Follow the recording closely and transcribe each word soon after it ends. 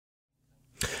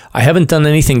I haven't done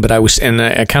anything, but I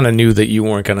kind of knew that you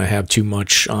weren't going to have too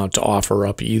much to offer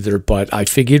up either, but I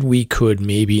figured we could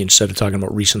maybe, instead of talking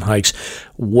about recent hikes,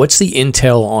 what's the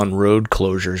intel on road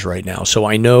closures right now? So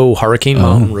I know Hurricane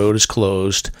Mountain Road is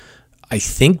closed. I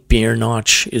think Bear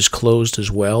Notch is closed as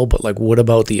well, but like, what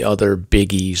about the other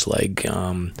biggies like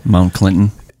Mount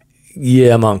Clinton?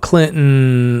 Yeah, Mount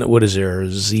Clinton. What is there?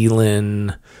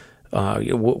 Zealand.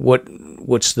 What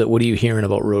are you hearing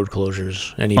about road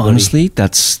closures? Anybody? Honestly,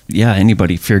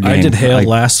 anybody. Fair game. I did hail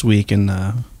last week, and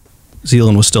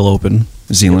Zealand was still open.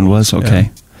 Zealand was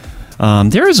okay. Yeah.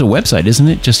 There is a website, isn't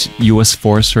it? Just U.S.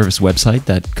 Forest Service website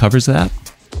that covers that.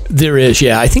 There is,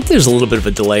 yeah. I think there's a little bit of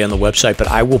a delay on the website, but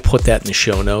I will put that in the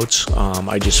show notes.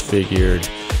 I just figured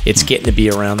it's getting to be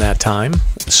around that time,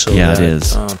 so it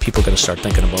is. People got to start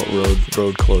thinking about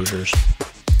road closures.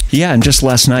 Yeah, and just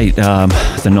last night,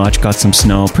 the Notch got some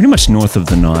snow, pretty much north of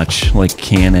the Notch, like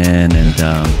Cannon and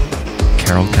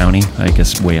Carroll County, I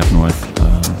guess, way up north,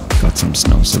 got some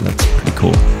snow, so that's pretty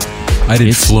cool. I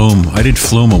did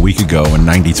Flume a week ago, and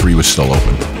 93 was still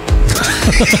open.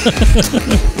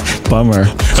 Bummer.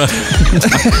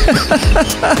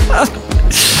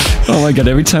 Oh my God,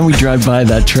 every time we drive by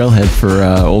that trailhead for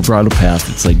Old Bridle Path,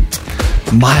 it's like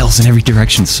miles in every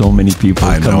direction, so many people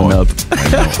coming up. I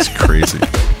know, it's crazy.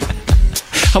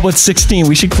 How about 16?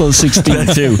 We should close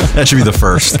 16 too. That should be the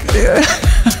first.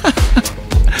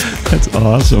 That's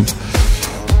awesome.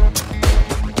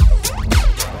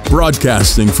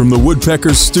 Broadcasting from the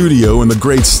Woodpeckers studio in the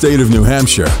great state of New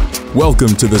Hampshire,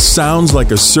 welcome to the Sounds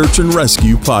Like a Search and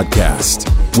Rescue podcast,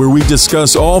 where we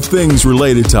discuss all things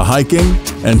related to hiking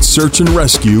and search and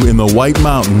rescue in the White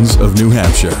Mountains of New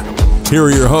Hampshire. Here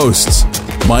are your hosts,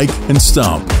 Mike and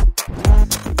Stump.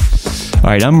 All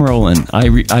right, I'm rolling.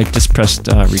 I just pressed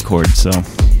record, so.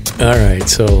 All right,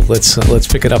 so let's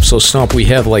pick it up. So Stump, we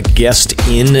have like guest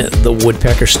in the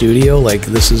Woodpecker studio. Like,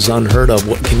 this is unheard of.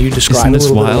 What can you describe? Isn't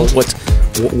this wild?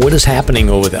 What is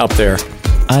happening up there?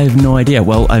 I have no idea.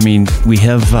 Well, I mean, we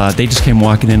have. They just came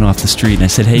walking in off the street, and I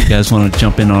said, "Hey, you guys want to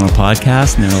jump in on a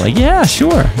podcast?" And they were like, "Yeah,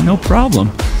 sure, no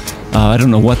problem." I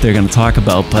don't know what they're going to talk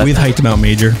about, but we've hiked Mount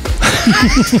Major.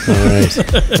 All right.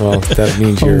 Well, that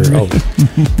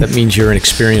means you're an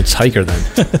experienced hiker then.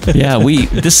 Yeah,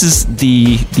 this is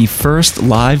the first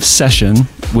live session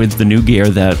with the new gear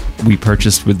that we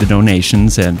purchased with the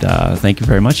donations, and thank you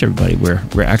very much, everybody.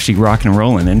 We're actually rocking and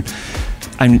rolling, and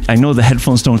I know the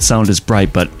headphones don't sound as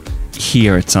bright, but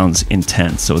here it sounds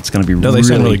intense, so it's going to be they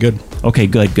sound really good. Okay,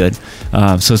 good.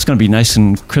 So it's going to be nice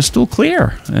and crystal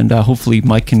clear, and hopefully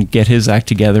Mike can get his act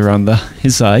together on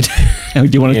his side. Do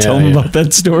you want to tell him about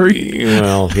that story?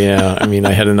 Well, yeah. I mean,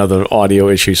 I had another audio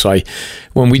issue, so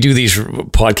when we do these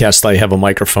podcasts, I have a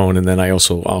microphone, and then I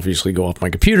also obviously go off my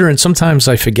computer, and sometimes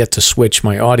I forget to switch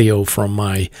my audio from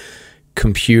my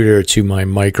computer to my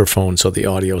microphone, so the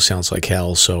audio sounds like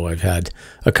hell. So I've had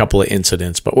a couple of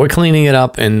incidents, but we're cleaning it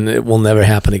up, and it will never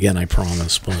happen again, I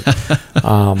promise. But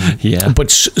yeah. But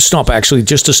Stump, actually,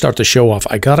 just to start the show off,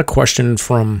 I got a question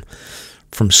from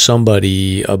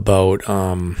somebody about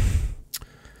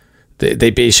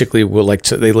they basically were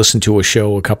they listened to a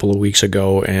show a couple of weeks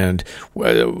ago, and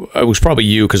it was probably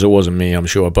you, because it wasn't me, I'm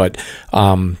sure, but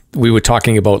we were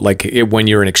talking about when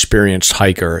you're an experienced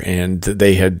hiker, and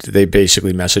they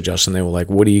basically messaged us, and they were like,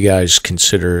 what do you guys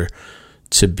consider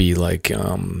to be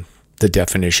the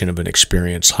definition of an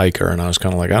experienced hiker? And I was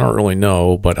kind of like, I don't really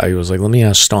know, but I was like, let me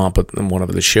ask Stomp on one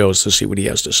of the shows to see what he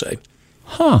has to say.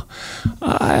 Huh.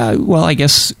 Well, I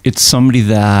guess it's somebody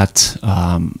that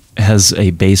has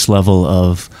a base level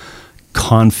of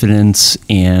confidence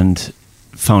and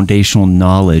foundational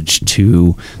knowledge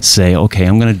to say, okay,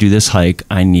 I'm going to do this hike.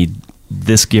 I need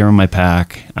this gear in my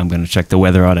pack. I'm going to check the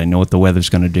weather out. I know what the weather's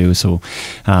going to do. So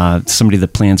somebody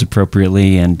that plans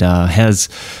appropriately and has,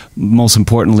 most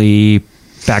importantly,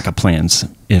 backup plans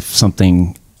if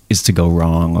something is to go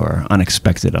wrong or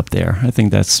unexpected up there. I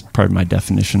think that's part of my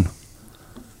definition.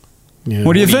 Yeah.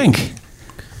 What do you think?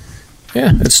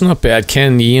 Yeah, it's not bad.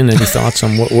 Ken, Ian, any thoughts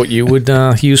on what you would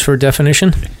use for a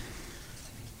definition?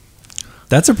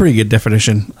 That's a pretty good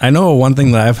definition. I know one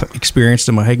thing that I've experienced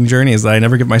in my hiking journey is that I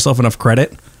never give myself enough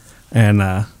credit.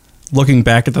 And looking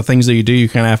back at the things that you do, you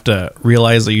kind of have to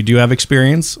realize that you do have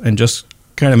experience and just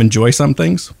kind of enjoy some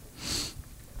things.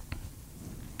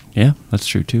 Yeah, that's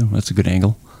true too. That's a good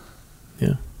angle.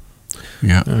 Yeah.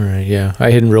 Yeah. All right. Yeah.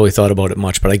 I hadn't really thought about it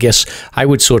much, but I guess I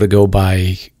would sort of go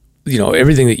by,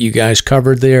 everything that you guys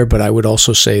covered there. But I would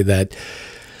also say that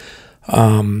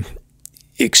when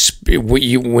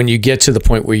you get to the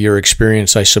point where you're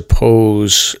experienced, I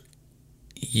suppose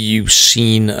you've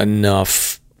seen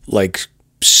enough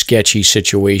sketchy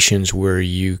situations where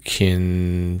you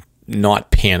can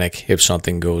not panic if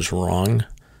something goes wrong.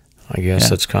 I guess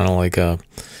that's kind of like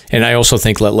and I also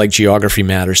think like geography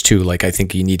matters too. Like I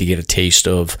think you need to get a taste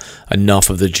of enough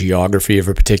of the geography of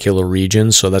a particular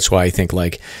region. So that's why I think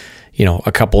like,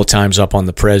 a couple of times up on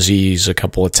the Prezzies, a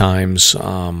couple of times,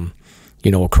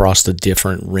 across the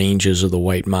different ranges of the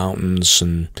White Mountains,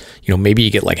 and maybe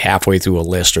you get like halfway through a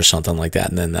list or something like that,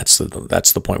 and then that's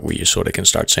the point where you sort of can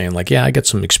start saying like, yeah, I got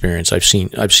some experience. I've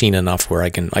seen enough where I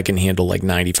can handle like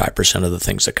 95% of the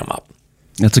things that come up.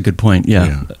 That's a good point.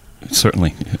 Yeah.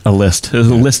 Certainly,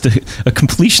 a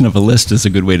completion of a list is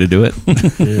a good way to do it.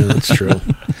 Yeah, that's true.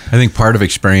 I think part of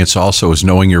experience also is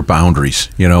knowing your boundaries.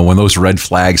 When those red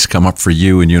flags come up for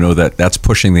you, and that's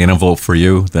pushing the envelope for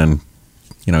you, then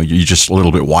you're just a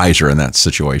little bit wiser in that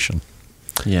situation.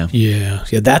 Yeah.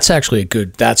 That's actually a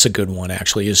good one.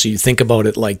 Actually, is you think about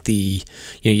it like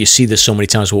you see this so many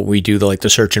times. What we do, the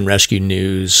search and rescue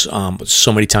news,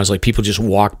 so many times like people just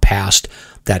walk past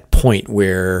that point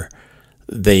where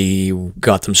they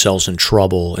got themselves in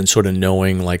trouble, and sort of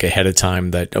knowing like ahead of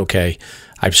time that, okay,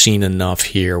 I've seen enough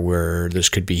here where this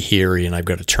could be hairy and I've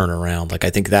got to turn around. Like I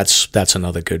think that's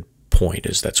another good point,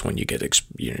 is that's when you get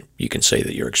you can say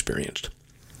that you're experienced.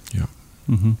 Yeah.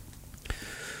 Mm-hmm.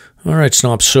 All right,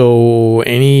 Snob. So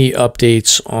any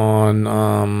updates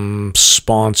on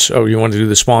sponsor? Oh, you want to do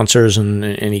the sponsors and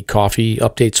any coffee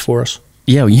updates for us?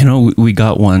 Yeah, we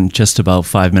got one just about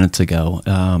 5 minutes ago.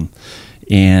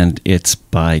 And it's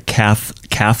by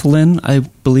Kathleen, I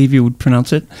believe you would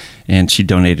pronounce it. And she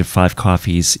donated 5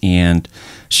 coffees. And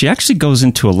she actually goes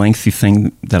into a lengthy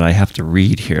thing that I have to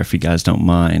read here, if you guys don't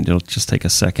mind. It'll just take a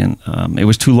second. It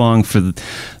was too long for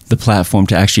the platform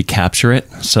to actually capture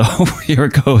it. So here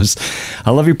it goes.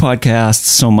 I love your podcast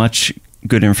so much.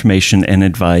 Good information and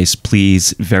advice.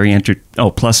 Please,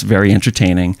 plus very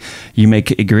entertaining. You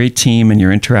make a great team, and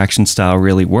your interaction style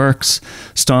really works.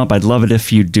 Stomp, I'd love it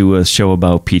if you do a show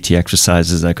about PT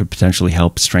exercises that could potentially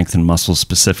help strengthen muscles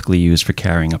specifically used for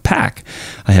carrying a pack.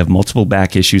 I have multiple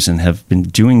back issues and have been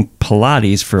doing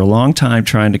Pilates for a long time,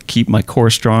 trying to keep my core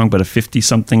strong, but a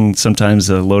 50-something, sometimes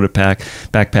a loaded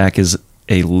backpack is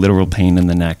a literal pain in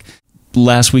the neck.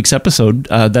 Last week's episode,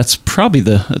 that's probably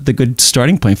the good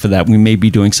starting point for that. We may be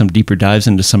doing some deeper dives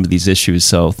into some of these issues.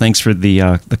 So thanks for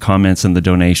the comments and the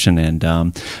donation, and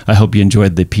I hope you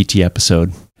enjoyed the PT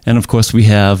episode. And of course, we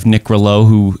have Nick Rouleau,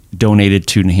 who donated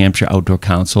to New Hampshire Outdoor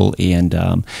Council, and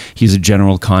he's a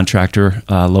general contractor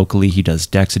locally. He does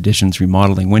decks, additions,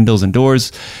 remodeling, windows, and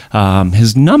doors.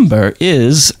 His number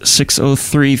is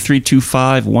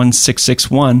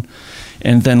 603-325-1661.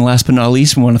 And then last but not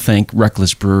least, we want to thank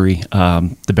Reckless Brewery,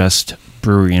 the best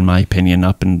brewery, in my opinion,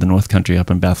 up in the North Country, up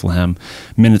in Bethlehem.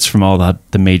 Minutes from all the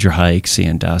major hikes,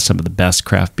 and some of the best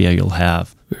craft beer you'll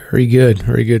have. Very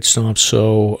good, Stomp.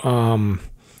 So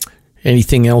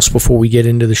anything else before we get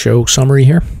into the show summary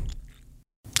here?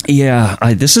 Yeah,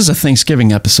 this is a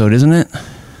Thanksgiving episode, isn't it?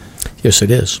 Yes, it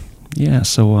is. Yeah,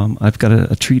 so I've got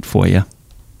a treat for you.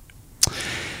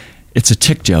 It's a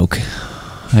tick joke.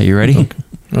 Are you ready?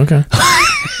 Okay.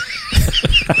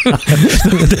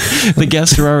 The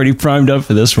guests are already primed up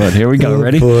for this one. Here we go.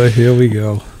 Ready? Boy, here we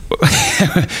go.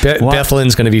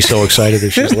 Bethlyn's going to be so excited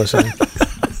if she's listening.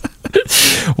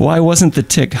 Why wasn't the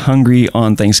tick hungry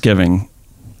on Thanksgiving?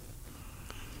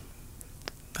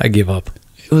 I give up.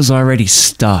 It was already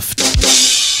stuffed.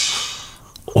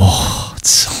 Oh, it's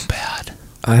so bad.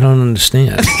 I don't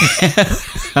understand.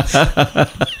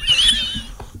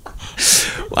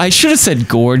 I should have said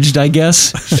gorged, I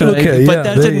guess. Okay, but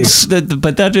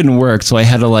that didn't work, so I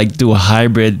had to do a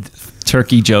hybrid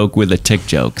turkey joke with a tick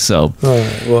joke. So,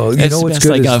 well, you know what's best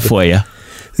good I got for you.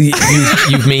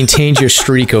 You've maintained your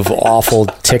streak of awful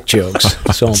tick jokes,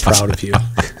 so I'm proud of you.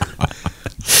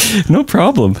 No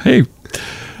problem. Hey,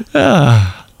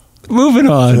 moving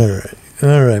on.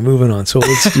 All right, moving on. So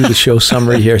let's do the show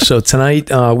summary here. So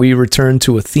tonight we return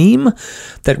to a theme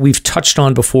that we've touched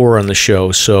on before on the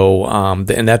show. So,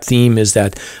 and that theme is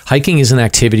that hiking is an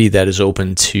activity that is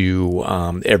open to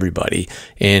everybody,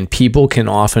 and people can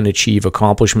often achieve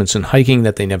accomplishments in hiking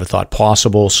that they never thought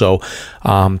possible. So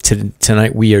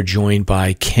tonight we are joined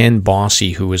by Ken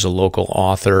Bosse, who is a local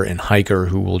author and hiker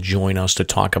who will join us to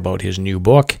talk about his new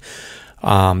book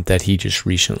that he just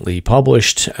recently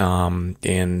published.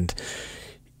 And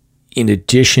in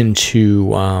addition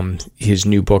to his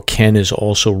new book, Ken has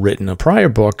also written a prior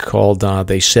book called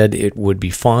They Said It Would Be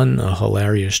Fun, a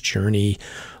hilarious journey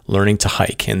Learning to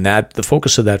Hike. And that the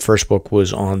focus of that first book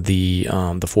was on the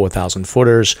 4,000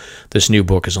 footers. This new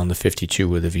book is on the 52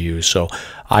 with a view. So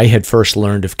I had first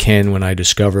learned of Ken when I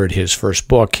discovered his first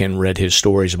book and read his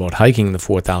stories about hiking the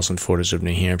 4,000 footers of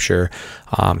New Hampshire.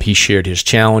 He shared his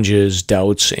challenges,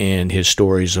 doubts, and his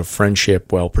stories of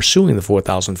friendship while pursuing the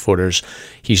 4,000 footers.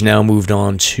 He's now moved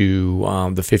on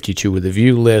to the 52 with a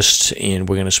view list, and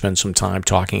we're going to spend some time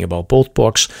talking about both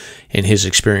books and his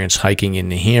experience hiking in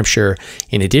New Hampshire.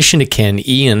 In addition to Ken,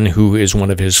 Ian, who is one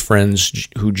of his friends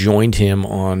who joined him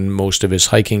on most of his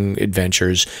hiking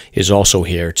adventures, is also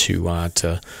here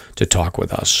to talk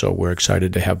with us. So we're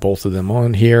excited to have both of them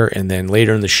on here. And then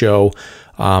later in the show,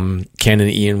 Ken and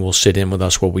Ian will sit in with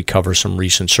us while we cover some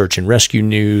recent search and rescue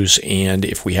news. And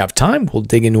if we have time, we'll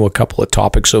dig into a couple of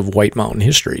topics of White Mountain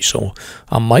history. So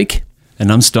I'm Mike.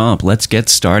 And I'm Stomp. Let's get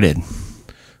started.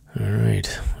 All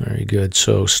right. Very good.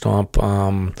 So Stomp,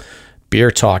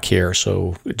 beer talk here.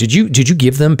 So did you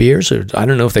give them beers? Or I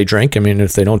don't know if they drink. I mean,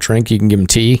 if they don't drink, you can give them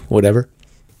tea, whatever.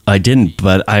 I didn't,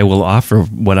 but I will offer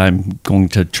what I'm going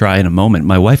to try in a moment.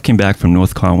 My wife came back from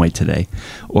North Conway today,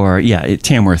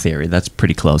 Tamworth area. That's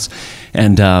pretty close.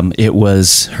 And it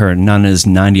was her Nana's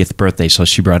 90th birthday, so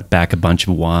she brought back a bunch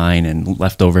of wine and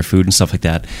leftover food and stuff like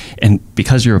that. And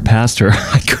because you're a pastor,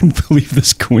 I couldn't believe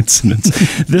this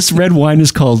coincidence. This red wine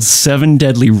is called Seven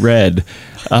Deadly Red.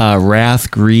 Wrath,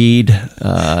 greed,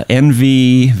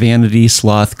 envy, vanity,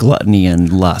 sloth, gluttony,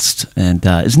 and lust. And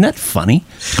isn't that funny?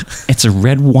 It's a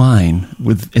red wine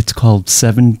it's called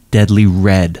Seven Deadly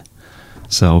Red.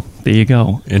 So there you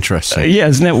go. Interesting. Yeah,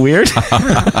 isn't that weird?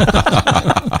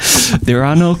 There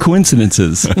are no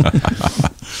coincidences.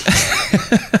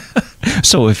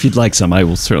 So if you'd like some, I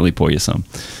will certainly pour you some.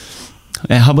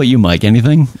 How about you, Mike?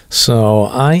 Anything? So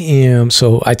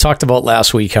I talked about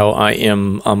last week how I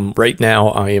am right now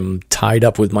I am tied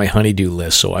up with my honeydew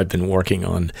list. So I've been working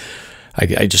on,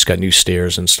 I just got new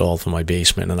stairs installed for my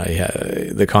basement, and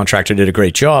the contractor did a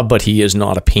great job, but he is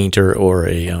not a painter or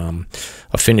a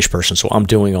finish person. So I'm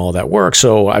doing all that work.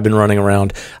 So I've been running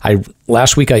around.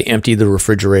 Last week I emptied the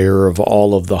refrigerator of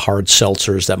all of the hard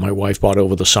seltzers that my wife bought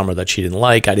over the summer that she didn't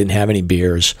like. I didn't have any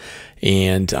beers.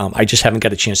 And I just haven't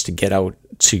got a chance to get out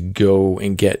to go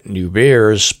and get new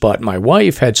beers. But my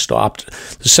wife had stopped.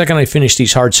 The second I finished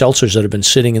these hard seltzers that have been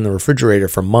sitting in the refrigerator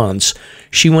for months,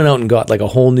 she went out and got like a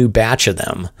whole new batch of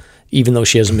them, even though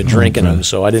she hasn't been drinking them.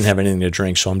 So I didn't have anything to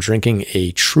drink. So I'm drinking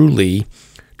a Truly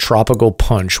Tropical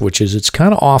Punch, which is, it's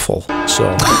kind of awful.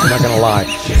 So I'm not going to lie.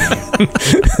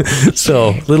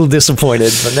 So a little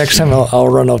disappointed. But next time I'll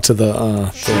run out to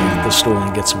the store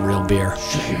and get some real beer.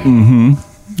 Mm-hmm.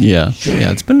 Yeah.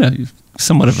 It's been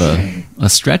somewhat of a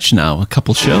stretch now. A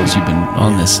couple shows you've been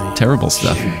on this terrible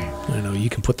stuff. I know, you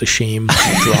can put the shame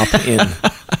drop in.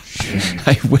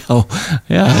 I will.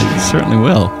 Yeah, I certainly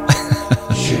will.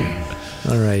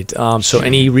 All right. So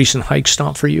any recent hikes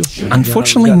stop for you?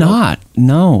 Unfortunately not.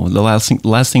 No. The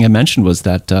last thing I mentioned was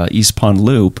that East Pond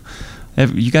Loop.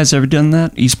 Have you guys ever done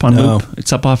that? East Pond Loop?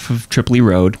 It's up off of Tripoli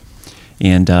Road.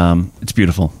 And it's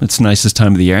beautiful. It's the nicest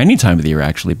time of the year, any time of the year,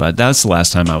 actually. But that's the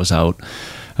last time I was out.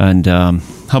 And how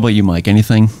about you, Mike?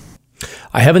 Anything?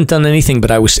 I haven't done anything,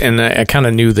 but I kind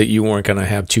of knew that you weren't going to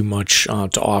have too much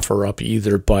to offer up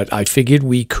either. But I figured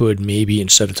we could maybe,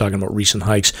 instead of talking about recent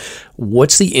hikes,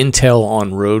 what's the intel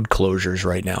on road closures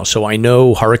right now? So I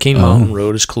know Hurricane Mountain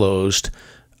Road is closed.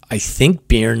 I think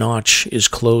Bear Notch is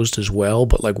closed as well.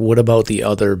 But like, what about the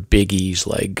other biggies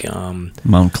like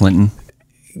Mount Clinton?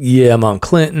 Yeah, Mount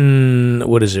Clinton.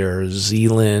 What is there?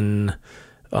 Zealand.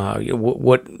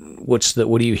 What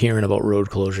are you hearing about road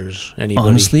closures? Anybody?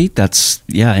 Honestly,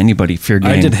 anybody. Fair game.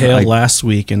 I did hail last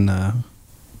week, and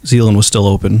Zealand was still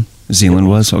open. Zealand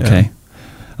was okay.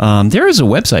 Yeah. There is a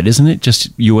website, isn't it? Just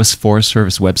U.S. Forest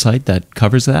Service website that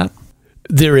covers that.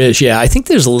 There is, yeah. I think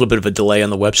there's a little bit of a delay on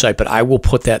the website, but I will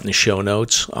put that in the show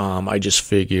notes. I just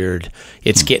figured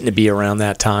it's getting to be around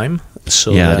that time,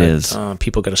 so it is.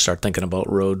 People got to start thinking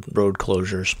about road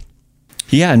closures.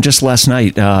 Yeah, and just last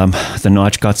night, the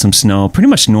Notch got some snow, pretty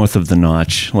much north of the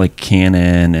Notch, like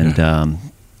Cannon and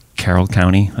Carroll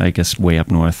County, I guess, way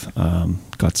up north,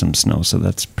 got some snow, so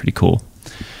that's pretty cool.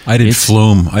 I did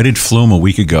Flume a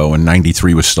week ago, and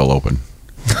 93 was still open.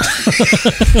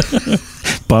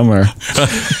 Bummer.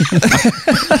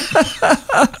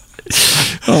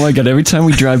 Oh my God, every time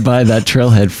we drive by that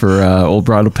trailhead for Old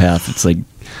Bridle Path, it's like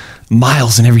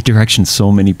miles in every direction,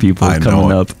 so many people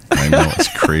coming up. I know,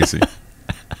 it's crazy.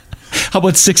 How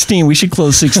about 16? We should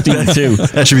close 16 too.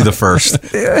 That should be the first.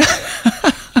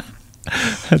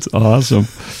 That's awesome.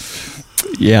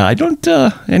 Yeah, I don't,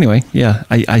 anyway, yeah,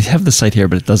 I have the site here,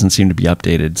 but it doesn't seem to be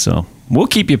updated, so we'll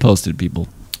keep you posted, people.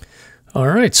 All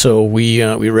right, so we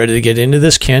ready to get into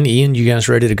this? Ken, Ian, you guys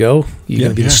ready to go? You're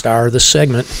going to be the star of this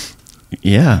segment.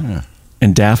 Yeah.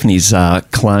 And Daphne's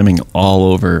climbing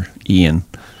all over Ian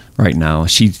right now.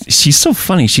 She's so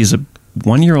funny. She's a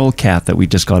 1-year-old cat that we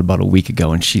just got about a week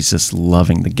ago, and she's just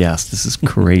loving the guest. This is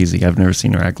crazy. I've never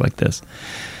seen her act like this.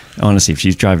 Honestly, if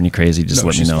she's driving you crazy, just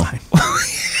let me know.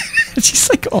 She's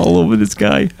like all over this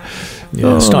guy.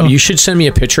 Yeah, stop. You should send me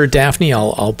a picture, Daphne.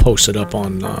 I'll post it up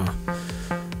on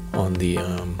the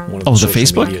one of the social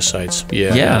Facebook media sites.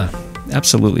 Yeah. Yeah,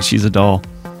 absolutely. She's a doll.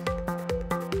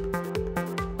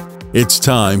 It's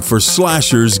time for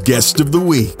Slasher's Guest of the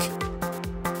Week.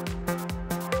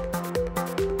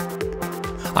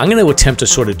 I'm going to attempt to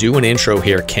sort of do an intro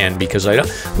here, Ken, because we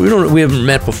haven't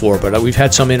met before, but we've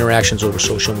had some interactions over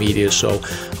social media. So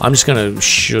I'm just going to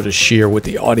sort of share with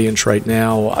the audience right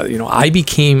now. I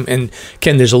became, and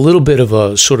Ken, there's a little bit of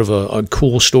a sort of a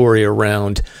cool story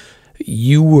around.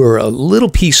 You were a little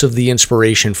piece of the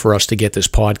inspiration for us to get this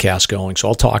podcast going. So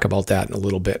I'll talk about that in a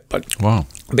little bit. But Wow.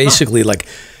 Basically,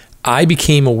 I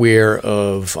became aware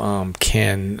of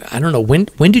Ken. I don't know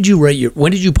when did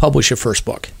you publish your first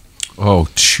book? Oh,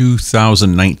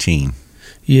 2019.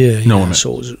 Yeah. No, yeah.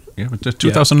 So it was, Yeah,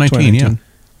 2019,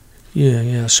 yeah.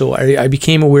 Yeah. So I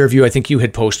became aware of you. I think you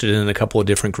had posted it in a couple of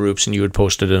different groups, and you had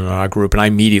posted it in our group, and I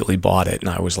immediately bought it, and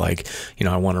I was like,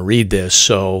 I want to read this.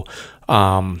 So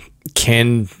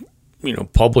Ken,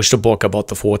 published a book about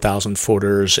the 4,000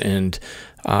 footers, and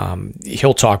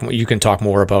you can talk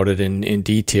more about it in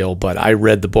detail, but I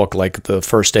read the book like the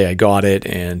first day I got it,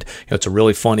 and it's a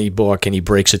really funny book, and he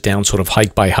breaks it down sort of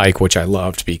hike by hike, which I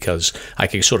loved because I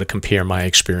could sort of compare my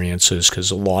experiences,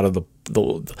 because a lot of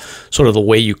the sort of the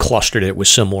way you clustered it was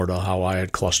similar to how I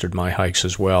had clustered my hikes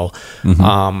as well.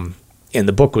 Mm-hmm. And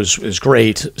the book was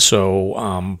great.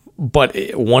 So, but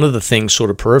one of the things sort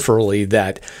of peripherally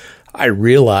that I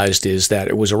realized is that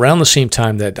it was around the same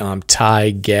time that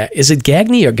is it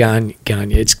Gagne or Gagne?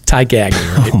 It's Ty Gagne,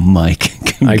 right? Oh, Mike.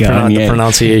 I forgot the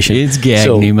pronunciation. It's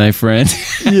Gagne, my friend.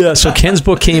 Yeah, so Ken's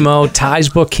book came out, Ty's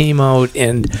book came out,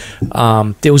 and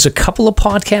there was a couple of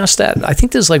podcasts that, I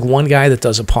think there's like one guy that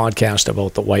does a podcast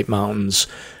about the White Mountains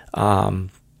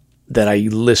that I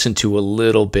listened to a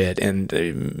little bit, and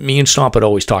me and Stomp had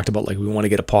always talked about, like, we want to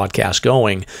get a podcast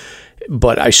going,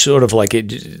 but I sort of like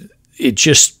it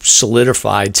just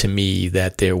solidified to me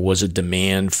that there was a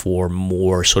demand for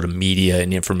more sort of media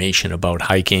and information about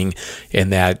hiking,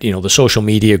 and that, the social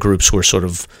media groups were sort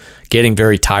of getting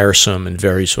very tiresome and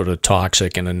very sort of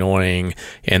toxic and annoying,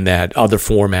 and that other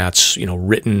formats,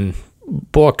 written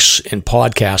books and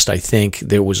podcast, I think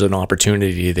there was an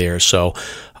opportunity there. So,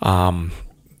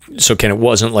 Ken, it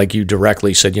wasn't like you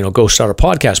directly said, go start a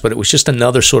podcast, but it was just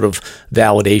another sort of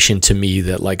validation to me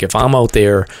that, like, if I'm out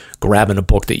there grabbing a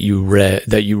book that you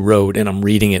wrote, and I'm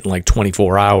reading it in like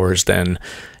 24 hours, then,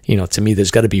 to me,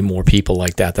 there's got to be more people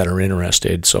like that are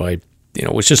interested. So it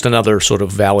was just another sort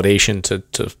of validation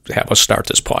to have us start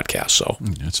this podcast. So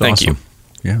thank you.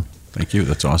 Yeah. Thank you.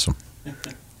 That's awesome.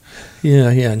 Yeah.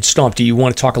 And Stomp, do you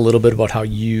want to talk a little bit about how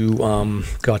you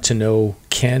got to know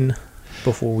Ken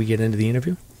before we get into the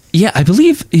interview? Yeah, I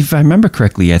believe, if I remember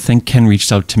correctly, I think Ken reached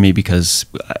out to me because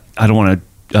I don't want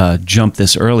to jump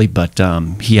this early, but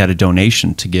he had a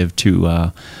donation to give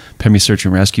to Pemmy Search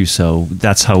and Rescue, so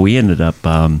that's how we ended up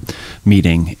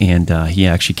meeting. And he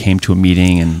actually came to a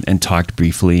meeting and talked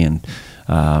briefly and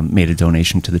made a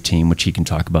donation to the team, which he can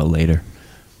talk about later.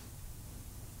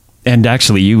 And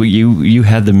actually, you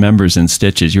had the members in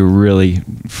stitches. You were really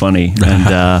funny,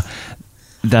 and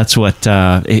that's what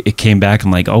it came back.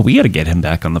 I'm like, oh, we got to get him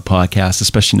back on the podcast,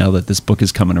 especially now that this book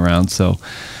is coming around. So,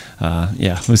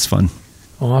 it was fun.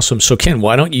 Awesome. So, Ken,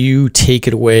 why don't you take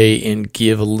it away and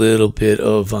give a little bit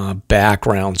of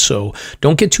background? So,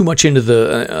 don't get too much into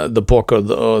the book or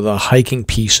the hiking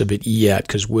piece of it yet,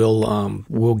 because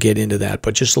we'll get into that.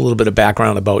 But just a little bit of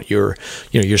background about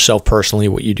yourself personally,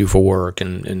 what you do for work,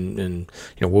 and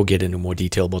we'll get into more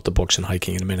detail about the books and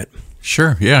hiking in a minute.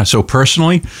 Sure. Yeah. So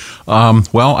personally,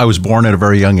 I was born at a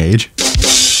very young age,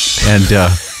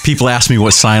 and people ask me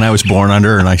what sign I was born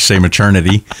under, and I say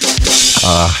maternity.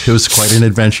 It was quite an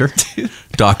adventure.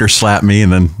 Doctor slapped me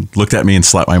and then looked at me and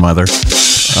slapped my mother.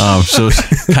 So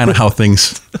it's kind of how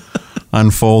things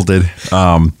unfolded.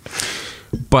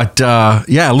 But a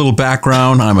little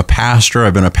background. I'm a pastor.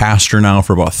 I've been a pastor now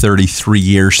for about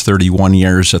 31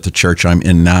 years at the church I'm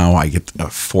in now. I get a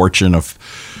fortune of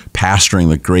pastoring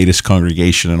the greatest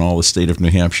congregation in all the state of New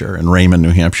Hampshire, in Raymond,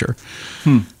 New Hampshire.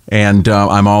 And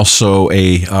I'm also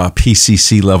a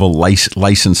PCC level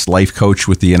licensed life coach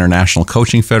with the International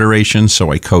Coaching Federation.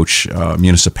 So I coach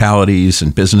municipalities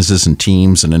and businesses and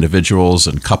teams and individuals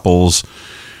and couples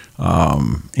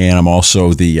and I'm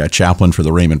also the chaplain for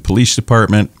the Raymond Police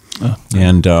Department.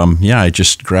 And I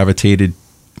just gravitated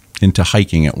into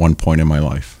hiking at one point in my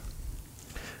life.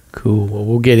 Cool. Well,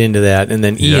 we'll get into that, and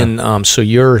then Ian. So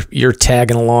you're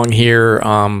tagging along here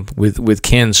with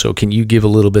Ken. So can you give a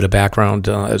little bit of background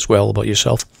as well about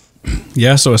yourself?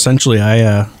 Yeah. So essentially,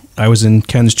 I was in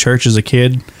Ken's church as a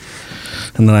kid,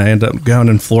 and then I ended up going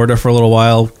in Florida for a little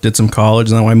while. Did some college,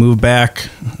 and then when I moved back,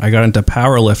 I got into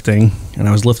powerlifting, and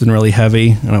I was lifting really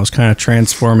heavy, and I was kind of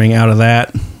transforming out of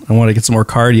that. I wanted to get some more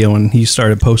cardio, and he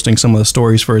started posting some of the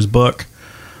stories for his book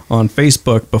on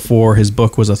Facebook before his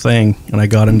book was a thing, and I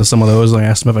got into some of those, and I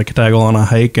asked him if I could tag along on a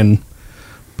hike, and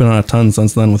been on a ton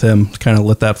since then with him. It's kind of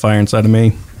lit that fire inside of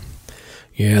me.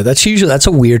 Yeah, that's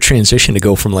a weird transition to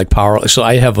go from like power. So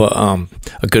I have a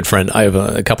good friend. I have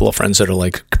a couple of friends that are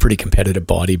like pretty competitive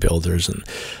bodybuilders, and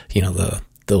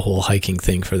the whole hiking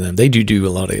thing for them. They do a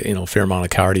lot of fair amount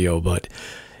of cardio, but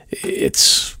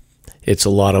it's a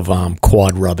lot of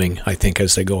quad rubbing, I think,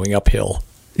 as they're going uphill.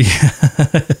 Yeah.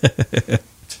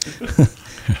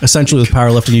 Essentially, with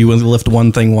powerlifting, you lift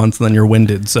one thing once and then you're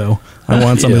winded. So I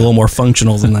want something a little more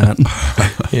functional than that.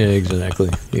 Yeah, exactly.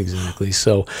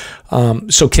 So,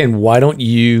 Ken, why don't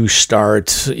you start?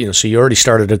 So you already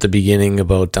started at the beginning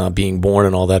about being born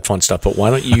and all that fun stuff. But why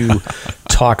don't you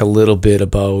talk a little bit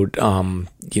about, and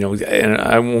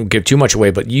I won't give too much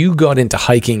away, but you got into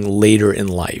hiking later in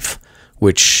life.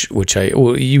 Which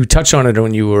you touched on it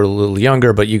when you were a little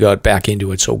younger, but you got back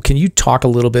into it. So can you talk a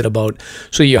little bit about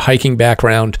your hiking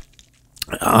background,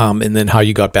 and then how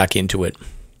you got back into it?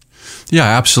 Yeah,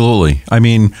 absolutely. I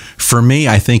mean, for me,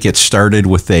 I think it started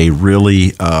with a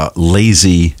really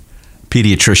lazy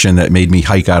pediatrician that made me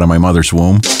hike out of my mother's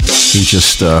womb. He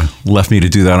just left me to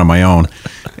do that on my own,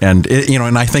 and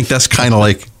and I think that's kind of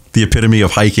like the epitome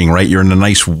of hiking, right? You're in a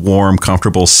nice, warm,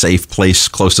 comfortable, safe place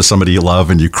close to somebody you love,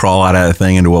 and you crawl out of that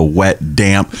thing into a wet,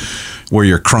 damp, where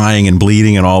you're crying and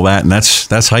bleeding and all that, and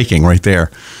that's hiking right there.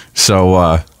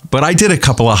 So, but I did a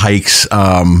couple of hikes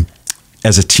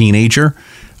as a teenager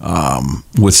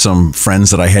with some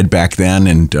friends that I had back then,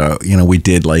 and we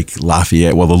did like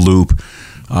Lafayette, the Loop,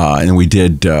 and we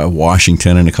did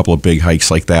Washington and a couple of big hikes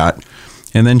like that,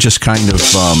 and then just kind of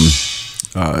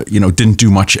didn't do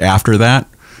much after that.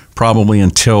 Probably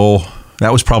until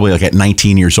that was probably like at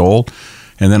 19 years old.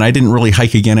 And then I didn't really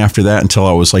hike again after that until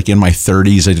I was like in my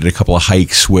 30s. I did a couple of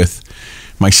hikes with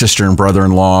my sister and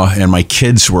brother-in-law, and my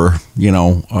kids were,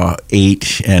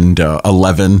 8 and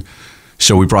 11.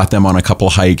 So we brought them on a couple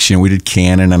of hikes. We did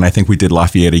Cannon, and I think we did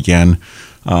Lafayette again.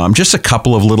 Just a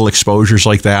couple of little exposures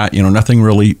like that, nothing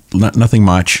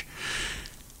much.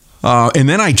 And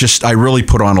then I really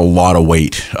put on a lot of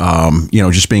weight.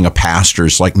 Just being a pastor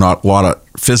is like not a lot of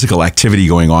physical activity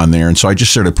going on there. And so I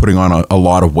just started putting on a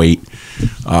lot of weight.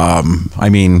 A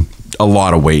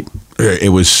lot of weight.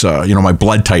 It was, my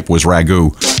blood type was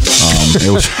ragu.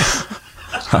 It was,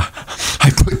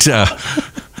 I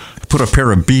put a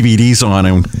pair of BBDs on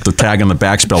and the tag on the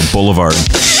back spelled Boulevard.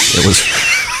 It was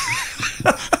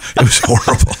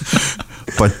horrible.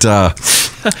 But,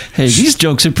 hey, these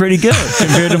jokes are pretty good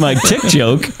compared to my tick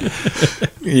joke.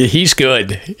 Yeah, he's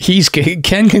good.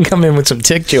 Ken can come in with some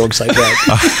tick jokes like that.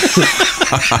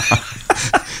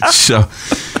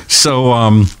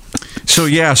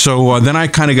 So then I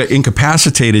kind of got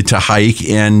incapacitated to hike,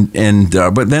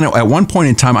 but then at one point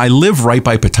in time, I live right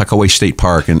by Pawtuckaway State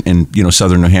Park in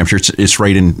southern New Hampshire. It's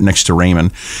right next to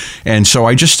Raymond, and so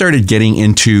I just started getting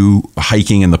into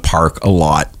hiking in the park a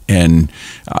lot. And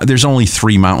there's only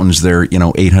 3 mountains there,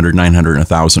 800, 900, and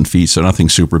 1,000 feet, so nothing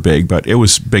super big, but it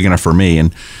was big enough for me.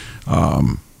 And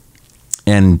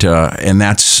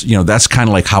that's that's kind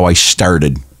of like how I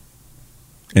started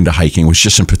into hiking, was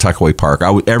just in Pawtuckaway Park.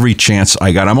 Every chance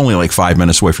I got, I'm only like 5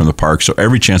 minutes away from the park, so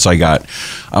every chance I got,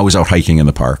 I was out hiking in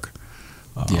the park.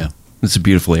 Yeah. It's a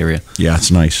beautiful area. Yeah, it's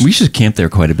nice. We used to camp there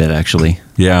quite a bit, actually.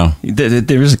 Yeah.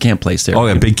 There is a camp place there. Oh,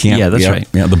 yeah, big camp. Yeah, that's right.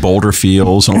 Yeah, the boulder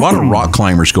fields. And a lot of rock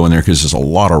climbers go in there because there's a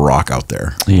lot of rock out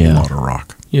there. Yeah. A lot of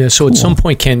rock. Yeah, so at some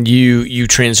point, Ken, you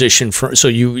transitioned from, so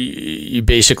you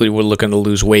basically were looking to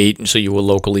lose weight, and so you were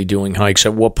locally doing hikes.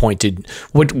 At what point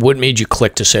what made you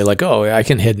click to say, like, oh, I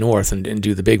can head north and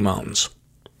do the big mountains?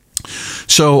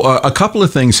 So a couple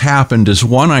of things happened. Is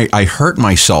one, I hurt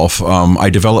myself. I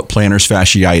developed plantar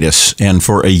fasciitis, and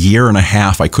for a year and a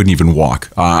half, I couldn't even walk.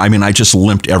 I just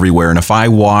limped everywhere. And if I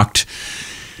walked,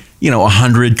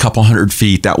 100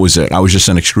 feet, that was it. I was just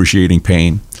in excruciating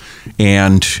pain.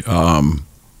 And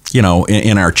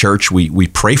in our church, we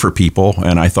pray for people,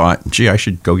 and I thought, gee, I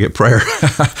should go get prayer.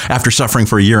 After suffering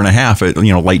for a year and a half,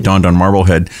 light dawned on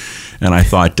Marblehead, and I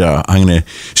thought, I'm going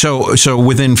to. So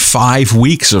within 5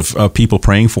 weeks of people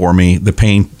praying for me, the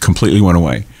pain completely went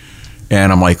away.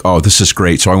 And I'm like, oh, this is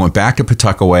great. So I went back to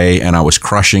Pawtuckaway, and I was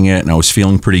crushing it, and I was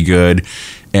feeling pretty good.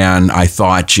 And I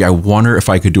thought, gee, I wonder if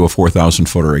I could do a 4,000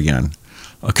 footer again.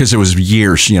 Because it was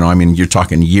years, you're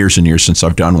talking years and years since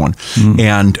I've done one.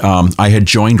 And I had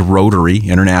joined Rotary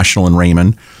International in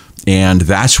Raymond, and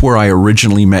that's where I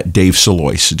originally met Dave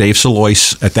Salois. Dave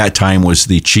Salois at that time was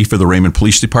the chief of the Raymond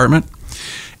Police Department.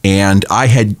 And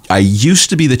I used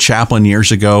to be the chaplain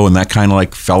years ago, and that kind of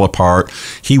like fell apart.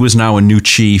 He was now a new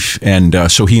chief,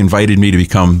 and so he invited me to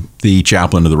become the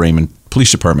chaplain of the Raymond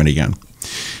Police Department again.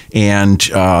 And,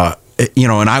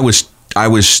 and I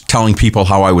was telling people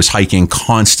how I was hiking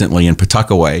constantly in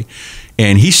Pawtuckaway,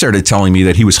 and he started telling me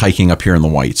that he was hiking up here in the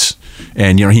Whites.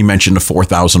 And, he mentioned the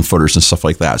 4,000 footers and stuff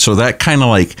like that. So that kind of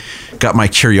like got my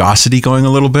curiosity going a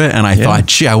little bit. And I thought,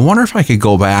 gee, I wonder if I could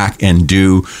go back and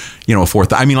do, a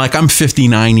 4,000. I'm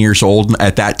 59 years old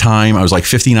at that time. I was like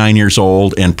 59 years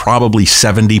old and probably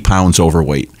 70 pounds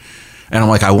overweight. And I'm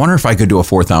like, I wonder if I could do a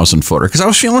 4,000 footer, because I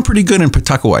was feeling pretty good in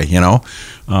Pawtuckaway,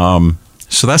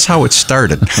 So that's how it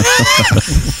started.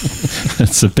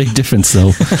 It's a big difference,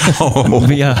 though.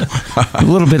 Yeah, a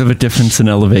little bit of a difference in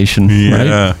elevation,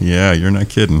 right? Yeah, you're not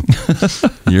kidding.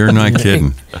 You're not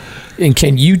kidding. And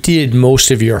Ken, you did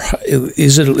most of your.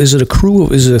 Is it a crew?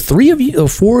 Is it 3 of you or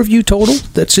 4 of you total?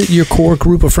 That's it. Your core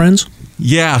group of friends.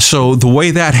 Yeah. So the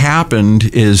way that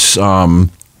happened is.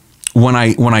 When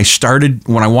I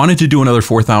wanted to do another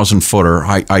 4,000 footer,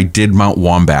 I did Mount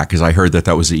Wombat because I heard that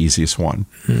was the easiest one.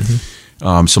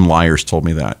 Mm-hmm. Some liars told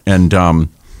me that. And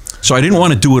so I didn't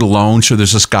want to do it alone. So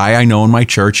there's this guy I know in my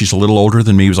church. He's a little older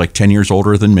than me. He was like 10 years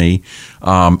older than me,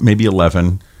 maybe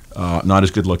 11, not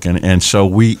as good looking. And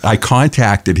so I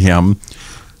contacted him.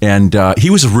 And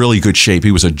he was in really good shape.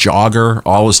 He was a jogger.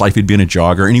 All his life he'd been a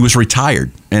jogger, and he was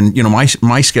retired. And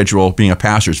my schedule, being a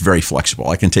pastor, is very flexible.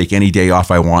 I can take any day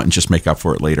off I want and just make up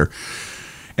for it later.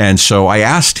 And so I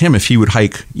asked him if he would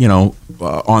hike,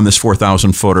 on this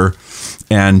 4,000 footer,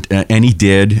 and he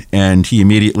did. And he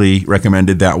immediately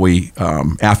recommended that we,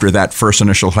 after that first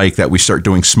initial hike, that we start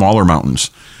doing smaller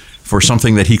mountains for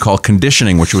something that he called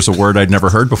conditioning, which was a word I'd never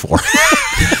heard before.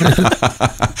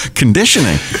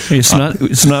 Conditioning. It's not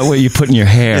what you put in your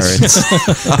hair. No,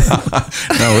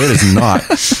 it is not.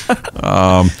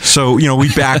 So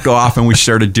we backed off and we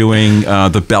started doing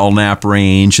the Belknap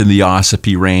Range and the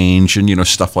Ossipee Range and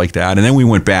stuff like that. And then we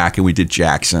went back and we did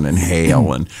Jackson and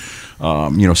Hale and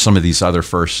some of these other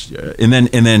first. And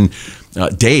then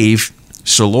Dave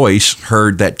Salois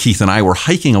heard that Keith and I were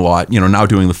hiking a lot. Now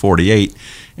doing the 48.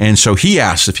 And so he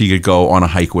asked if he could go on a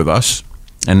hike with us.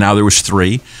 And now there was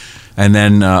 3. And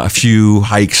then a few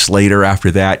hikes later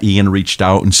after that, Ian reached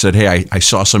out and said, hey, I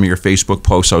saw some of your Facebook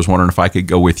posts. I was wondering if I could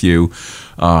go with you.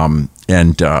 And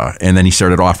then he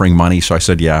started offering money. So I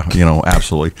said, yeah,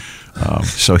 absolutely.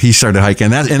 So he started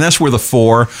hiking. And that's where the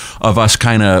 4 of us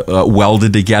kind of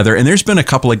welded together. And there's been a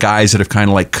couple of guys that have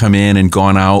kind of like come in and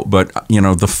gone out. But,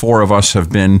 the 4 of us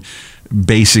have been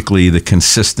basically the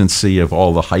consistency of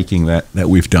all the hiking that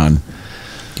we've done.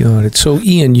 Got it. So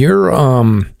Ian, you're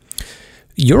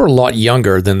a lot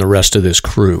younger than the rest of this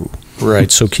crew, right?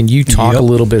 So can you talk a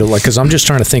little bit of because I'm just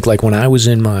trying to think when I was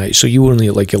so you were only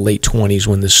like your late 20s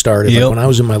when this started. When I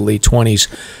was in my late 20s,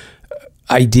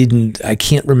 I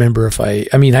can't remember if I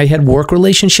had work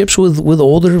relationships with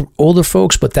older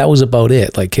folks, but that was about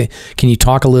it. Like, can you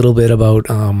talk a little bit about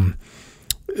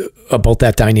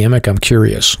that dynamic? I'm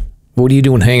curious. What are you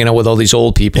doing hanging out with all these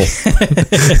old people?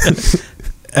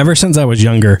 Ever since I was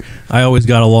younger, I always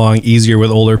got along easier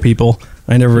with older people.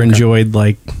 I never enjoyed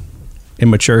like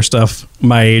immature stuff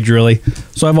my age, really.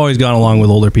 So I've always gone along with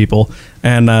older people.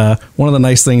 And one of the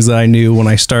nice things that I knew when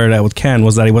I started out with Ken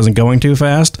was that he wasn't going too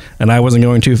fast, and I wasn't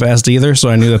going too fast either. So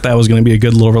I knew that was going to be a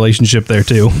good little relationship there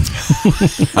too.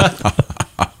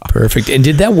 Perfect. And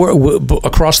did that work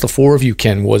across the 4 of you,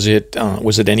 Ken? Was it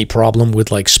any problem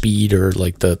with like speed or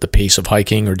like the pace of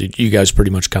hiking, or did you guys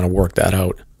pretty much kind of work that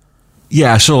out?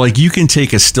 Yeah, so like you can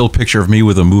take a still picture of me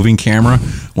with a moving camera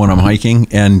when I'm hiking,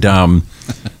 and but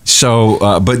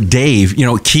Dave,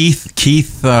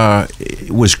 Keith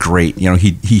was great.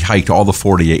 He hiked all the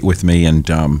 48 with me, and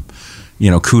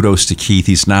kudos to Keith.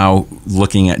 He's now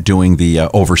looking at doing the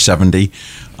over 70.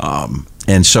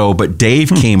 But Dave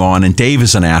came on, and Dave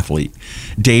is an athlete.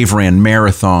 Dave ran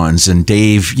marathons, and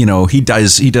Dave, he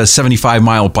does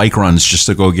 75-mile bike runs just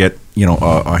to go get,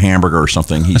 a hamburger or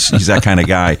something. He's that kind of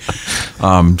guy.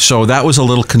 So that was a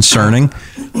little concerning.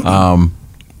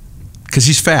 because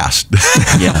he's fast.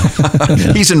 Yeah.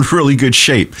 He's in really good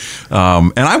shape.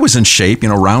 And I was in shape,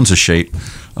 rounds of shape.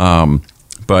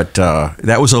 But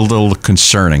that was a little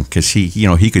concerning because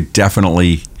he could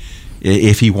definitely,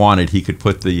 if he wanted, he could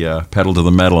put the pedal to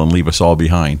the metal and leave us all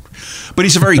behind. But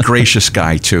he's a very gracious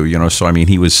guy too, so I mean,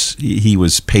 he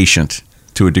was patient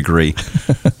to a degree.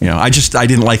 I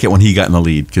didn't like it when he got in the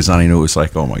lead because I knew it was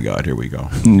like, oh my God, here we go.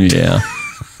 Yeah.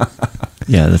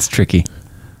 Yeah, that's tricky.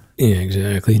 Yeah,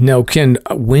 exactly. Now, Ken,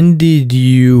 when did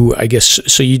you, I guess,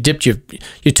 so you dipped your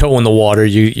toe in the water,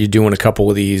 you're doing a couple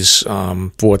of these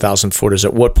 4,000 footers.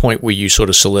 At what point were you sort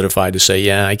of solidified to say,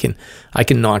 yeah, I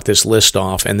can knock this list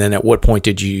off? And then at what point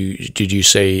did you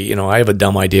say, I have a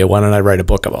dumb idea, why don't I write a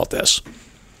book about this?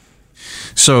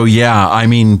 So, yeah, I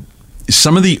mean,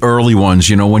 some of the early ones,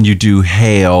 when you do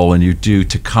Hale and you do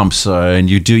Tecumseh and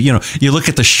you do, you look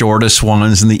at the shortest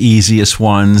ones and the easiest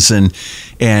ones and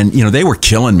they were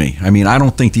killing me. I mean, I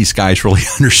don't think these guys really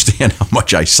understand how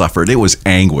much I suffered. It was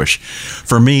anguish.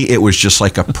 For me, it was just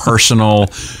like a personal,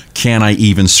 can I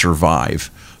even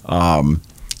survive?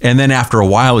 And then after a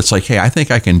while, it's like, hey, I think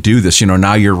I can do this.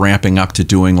 Now you're ramping up to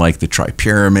doing like the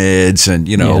Tripyramids and,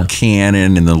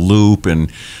 Cannon and the Loop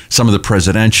and some of the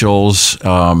presidentials.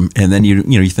 And then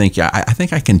you think, yeah, I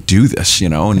think I can do this,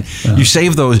 and you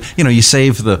save those, you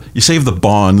save the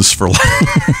bonds for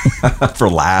for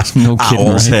last. No kidding,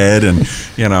 Owl's right? Head and,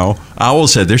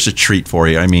 Owl's Head, there's a treat for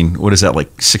you. I mean, what is that,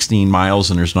 like 16 miles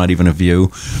and there's not even a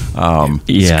view?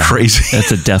 It's crazy.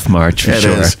 That's a death march for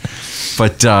sure. Is.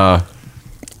 But,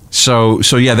 So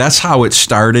yeah, that's how it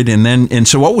started. And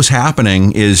so what was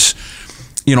happening is,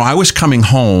 I was coming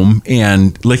home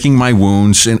and licking my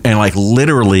wounds and like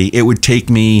literally it would take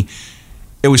me,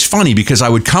 it was funny because I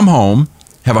would come home,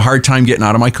 have a hard time getting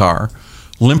out of my car,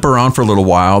 limp around for a little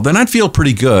while, then I'd feel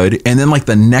pretty good. And then like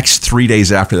the next 3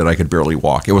 days after that, I could barely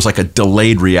walk. It was like a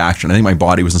delayed reaction. I think my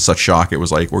body was in such shock. It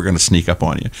was like, we're going to sneak up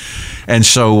on you. And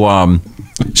so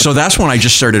that's when I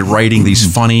just started writing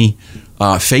these funny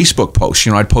Facebook posts.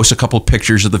 I'd post a couple of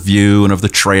pictures of the view and of the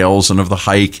trails and of the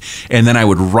hike, and then I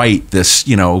would write this,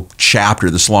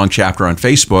 this long chapter on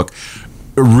Facebook,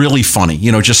 really funny,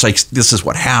 just like, this is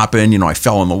what happened. I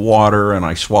fell in the water and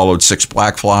I swallowed 6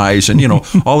 black flies and,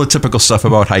 all the typical stuff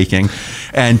about hiking.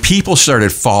 And people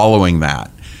started following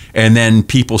that. And then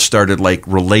people started like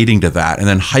relating to that. And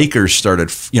then hikers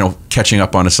started, catching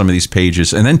up onto some of these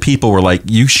pages. And then people were like,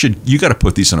 you got to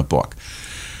put these in a book.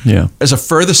 Yeah. As a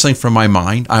furthest thing from my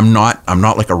mind, I'm not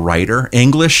like a writer.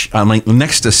 English, I'm like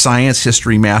next to science,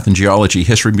 history, math, and geology.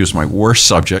 History was my worst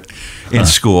subject in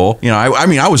school. I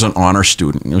mean, I was an honor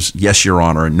student. It was yes, Your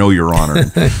Honor, and no, Your Honor,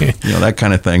 and, that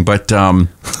kind of thing. But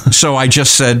so I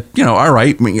just said, all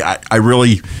right.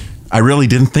 I really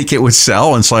didn't think it would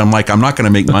sell. And so I'm like, I'm not going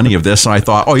to make money of this. And I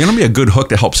thought, be a good hook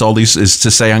to help sell these is to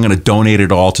say I'm going to donate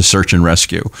it all to search and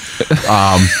rescue.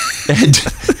 And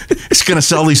it's going to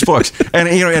sell these books. And,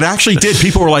 it actually did.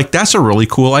 People were like, that's a really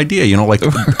cool idea. If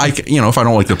I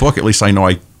don't like the book, at least I know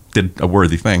I did a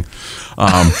worthy thing.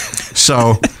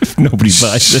 So if nobody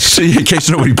buys it. In case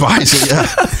nobody buys it,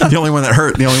 yeah. The only one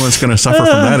that's going to suffer from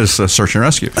that is search and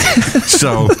rescue.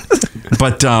 So,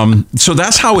 but so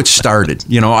that's how it started.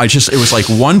 It was like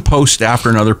one post after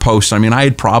another post. I mean, I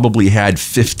had probably had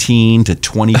 15 to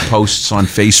 20 posts on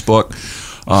Facebook.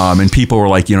 And people were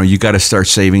like, you got to start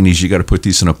saving these. You got to put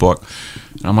these in a book.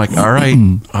 And I'm like, all right,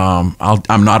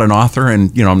 I'm not an author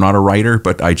and, I'm not a writer,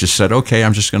 but I just said, okay,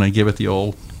 I'm just going to give it the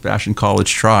old fashioned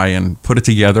college try and put it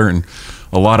together. And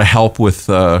a lot of help with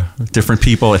different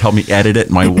people that helped me edit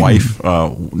it. My wife,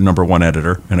 number one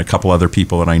editor, and a couple other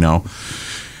people that I know.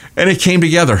 And it came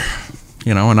together,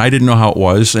 and I didn't know how it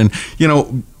was. And,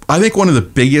 I think one of the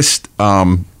biggest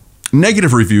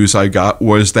negative reviews I got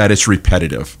was that it's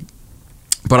repetitive.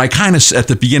 But I kind of, at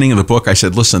the beginning of the book, I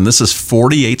said, listen, this is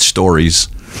 48 stories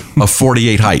of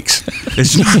 48 hikes.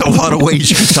 It's not a lot of ways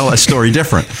you can tell that story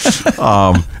different.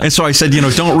 And so I said,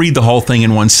 don't read the whole thing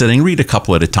in one sitting. Read a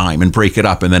couple at a time and break it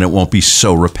up, and then it won't be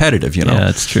so repetitive, Yeah,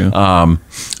 that's true.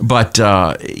 But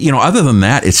other than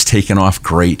that, it's taken off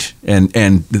great. And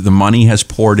the money has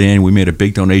poured in. We made a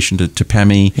big donation to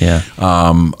PEMI. Yeah.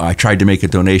 I tried to make a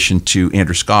donation to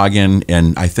Androscoggin,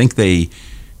 and I think they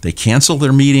canceled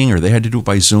their meeting, or they had to do it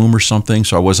by Zoom or something,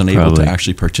 so I wasn't able to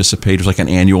actually participate. It was like an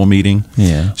annual meeting.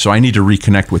 Yeah. So I need to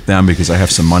reconnect with them because I have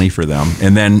some money for them.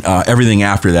 And then everything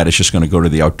after that is just going to go to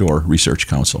the Outdoor Research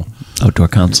Council. Outdoor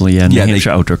Council, New Hampshire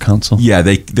Outdoor Council. Yeah,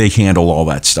 they handle all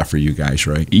that stuff for you guys,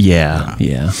 right? Yeah.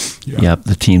 Yep,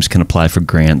 the teams can apply for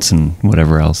grants and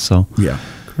whatever else, so. Yeah.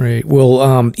 Great.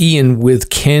 Well, Ian, with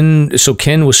Ken, so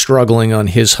Ken was struggling on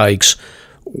his hikes.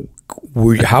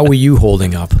 How were you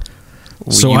holding up?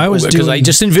 So I was because I doing-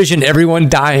 just envisioned everyone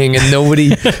dying and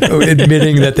nobody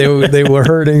admitting that they were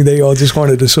hurting. They all just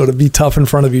wanted to sort of be tough in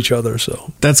front of each other.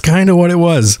 So That's kind of what it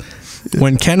was.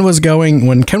 When Ken was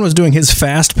doing his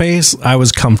fast pace, I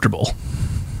was comfortable,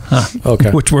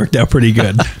 okay, which worked out pretty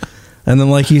good. And then,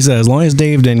 like he said, as long as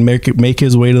Dave didn't make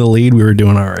his way to the lead, we were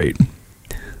doing all right.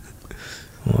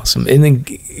 awesome. And then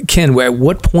Ken, at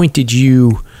what point did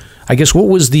you? I guess what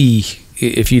was the,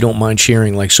 if you don't mind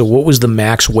sharing, like, so what was the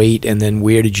max weight, and then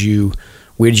where did you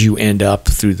end up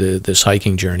through this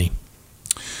hiking journey?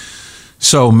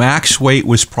 So max weight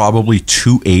was probably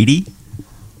 280.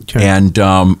 Okay. And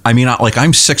I mean, like,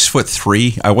 I'm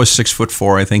 6'3". I was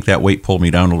 6'4". I think that weight pulled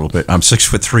me down a little bit. I'm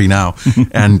 6'3" now,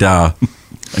 and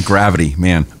gravity,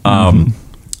 man.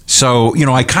 So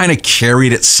I kind of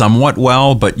carried it somewhat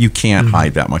well, but you can't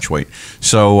hide that much weight.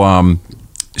 So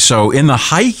so in the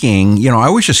hiking, I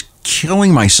was just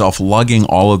killing myself lugging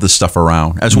all of this stuff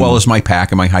around, as well as my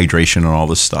pack and my hydration and all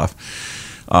this stuff.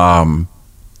 And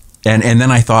then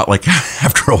I thought, like,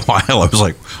 after a while, I was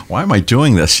like, why am I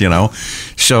doing this,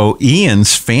 So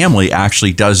Ian's family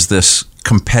actually does this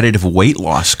competitive weight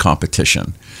loss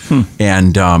competition.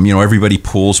 And, everybody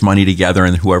pools money together,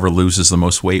 and whoever loses the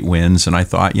most weight wins. And I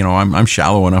thought, I'm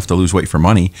shallow enough to lose weight for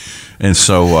money. And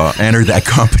so entered that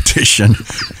competition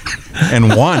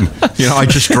and won. I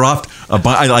just dropped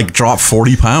dropped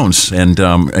 40 pounds, and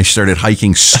I started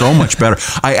hiking so much better.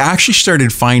 I actually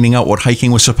started finding out what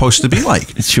hiking was supposed to be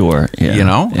like. Sure. Yeah.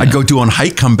 Yeah. I'd go do a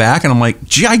hike, come back, and I'm like,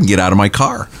 gee, I can get out of my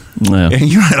car. Yeah.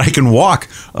 And I can walk.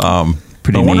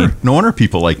 Pretty neat. No wonder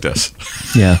people like this.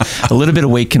 Yeah. A little bit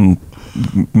of weight can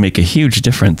make a huge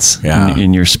difference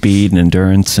in your speed and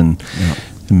endurance, and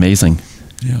amazing.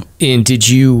 Yeah. And did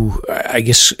you, I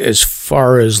guess, as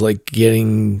far as like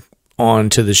getting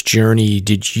onto this journey,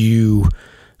 did you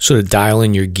sort of dial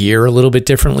in your gear a little bit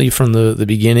differently from the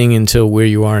beginning until where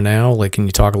you are now? Like, can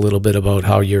you talk a little bit about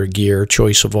how your gear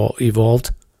choice evolved?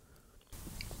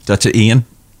 That's it, Ian?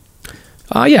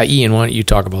 Yeah, Ian, why don't you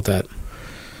talk about that?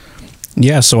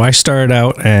 Yeah, so I started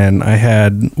out and I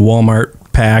had Walmart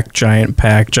pack, giant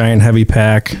heavy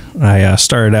pack. I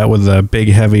started out with the big,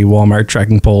 heavy Walmart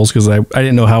trekking poles because I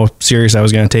didn't know how serious I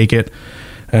was going to take it.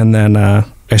 And then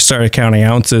I started counting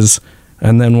ounces.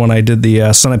 And then when I did the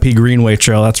Sunapee Greenway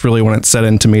Trail, that's really when it set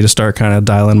into me to start kind of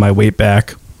dialing my weight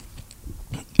back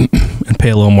and pay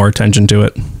a little more attention to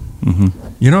it. Mm-hmm.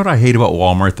 You know what I hate about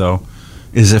Walmart, though?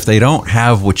 Is if they don't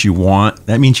have what you want,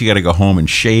 that means you got to go home and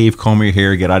shave, comb your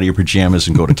hair, get out of your pajamas,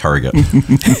 and go to Target.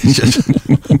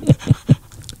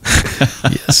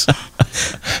 Yes.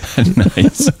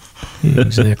 Nice. Yeah,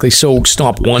 exactly. So,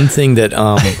 Stomp, one thing that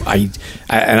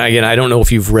I don't know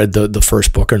if you've read the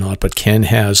first book or not, but Ken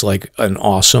has like an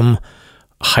awesome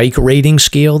hike rating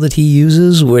scale that he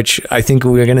uses, which I think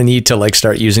we're going to need to like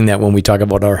start using that when we talk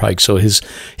about our hike. So his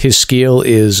scale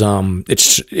is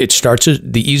it starts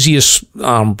at the easiest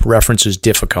reference is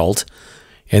difficult,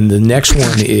 and the next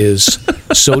one is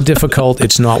so difficult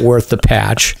it's not worth the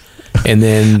patch, and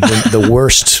then the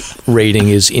worst rating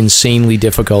is insanely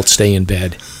difficult, stay in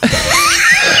bed.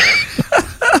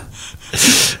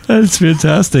 That's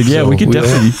fantastic. Yeah, So we can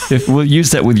definitely we'll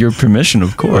use that with your permission,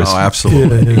 of course. Oh,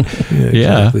 absolutely.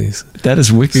 Yeah, exactly. that is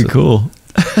wicked cool.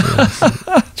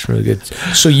 It's really good.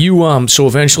 So you, so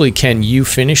eventually, Ken, you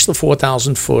finished the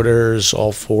 4,000 footers.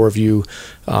 All four of you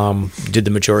did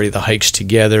the majority of the hikes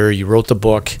together. You wrote the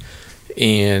book,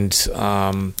 and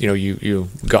you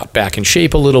got back in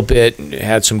shape a little bit,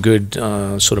 had some good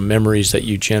sort of memories that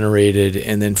you generated,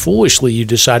 and then foolishly you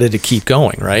decided to keep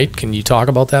going. Right? Can you talk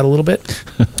about that a little bit?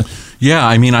 Yeah,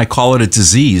 I mean, I call it a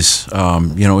disease.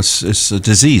 It's a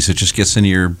disease. It just gets into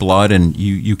your blood, and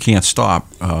you can't stop.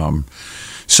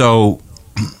 So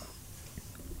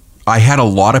I had a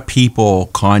lot of people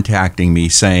contacting me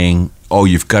saying, oh,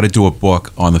 you've got to do a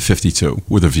book on the 52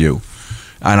 with a view.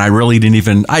 And I really didn't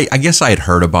even, I guess I had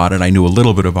heard about it. I knew a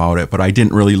little bit about it, but I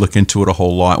didn't really look into it a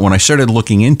whole lot. When I started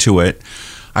looking into it,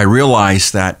 I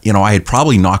realized that, I had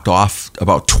probably knocked off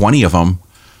about 20 of them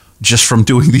just from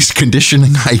doing these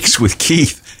conditioning hikes with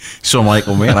Keith. So I'm like,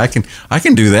 oh man, I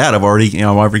can do that. I've already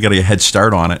got a head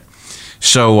start on it.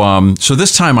 So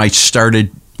this time I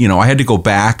started, I had to go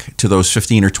back to those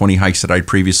 15 or 20 hikes that I'd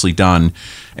previously done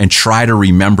and try to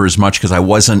remember as much, because I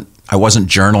wasn't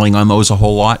journaling on those a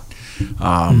whole lot.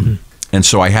 And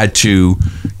so I had to,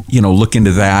 look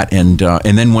into that. And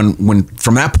then when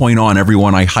from that point on,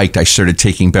 everyone I hiked, I started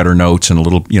taking better notes and a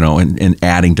little, and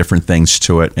adding different things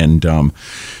to it, and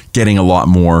getting a lot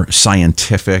more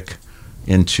scientific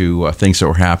into things that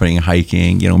were happening in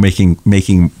hiking,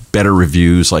 making better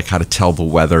reviews, like how to tell the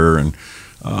weather and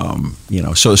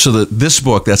This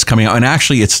book that's coming out, and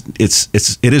actually it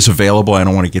is available. I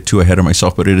don't want to get too ahead of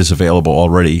myself, but it is available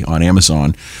already on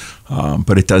Amazon.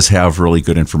 But it does have really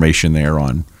good information there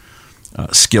on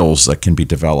skills that can be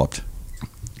developed.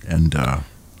 And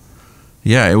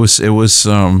it was.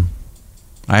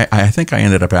 I think I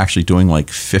ended up actually doing like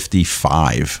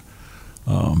 55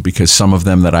 because some of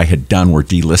them that I had done were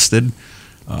delisted,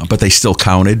 but they still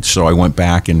counted. So I went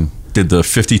back and did the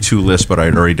 52 list, but I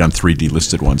had already done 3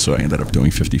 delisted ones, so I ended up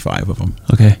doing 55 of them.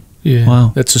 Okay. Yeah.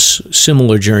 Wow. That's a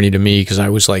similar journey to me because I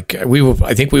was like,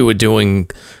 I think we were doing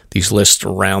these lists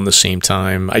around the same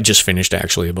time. I just finished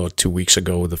actually about 2 weeks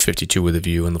ago with the 52 with a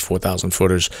view and the 4,000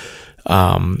 footers.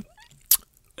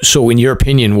 So in your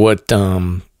opinion, what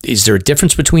is there a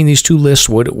difference between these two lists?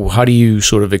 How do you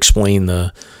sort of explain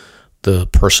the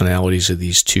personalities of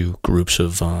these two groups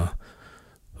of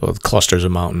clusters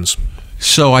of mountains?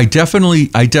 So I definitely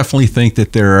think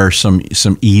that there are some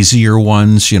easier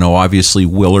ones. Obviously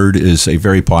Willard is a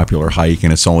very popular hike,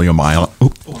 and it's only a mile.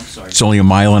 It's only a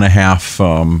mile and a half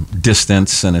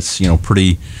distance, and it's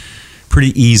pretty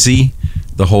easy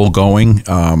the whole going.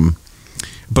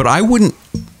 But I wouldn't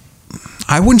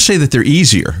say that they're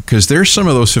easier because there's some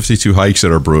of those 52 hikes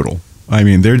that are brutal. I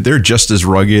mean, they're just as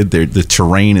rugged. The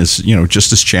terrain is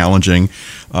just as challenging.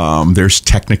 There's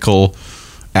technical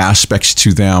aspects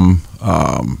to them.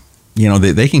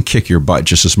 They can kick your butt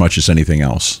just as much as anything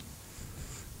else.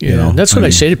 Yeah, that's what I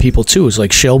say to people too. Is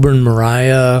like Shelburne,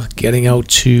 Moriah, getting out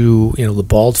to the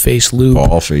Bald Face Loop,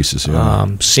 Bald Faces,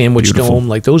 Sandwich Beautiful. Dome.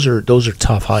 Like those are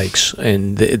tough hikes,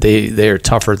 and they're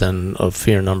tougher than a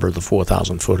fair number of the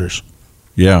 4,000 footers.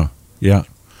 Yeah.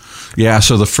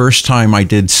 So the first time I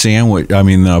did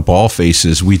Bald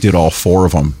Faces, we did all 4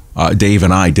 of them. Dave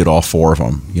and I did all 4 of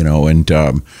them. And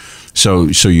so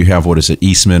you have, what is it,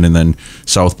 Eastman, and then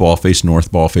South Bald Face, North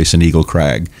Bald Face, and Eagle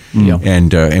Crag. Yeah.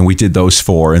 And we did those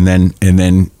 4, and then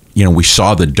we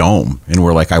saw the dome, and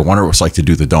we're like, I wonder what it's like to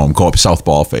do the dome. Go up South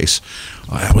Bald Face.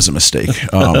 Oh, that was a mistake.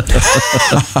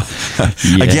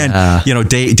 Again,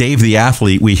 Dave the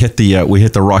athlete, we hit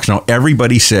the rocks. Now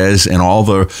everybody says, and all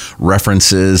the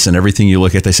references and everything you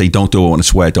look at, they say, don't do it when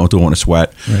it's wet. Don't do it when it's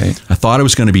wet. Right. I thought it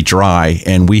was going to be dry,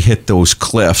 and we hit those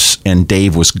cliffs, and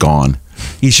Dave was gone.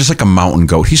 He's just like a mountain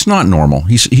goat. He's not normal.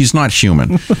 He's not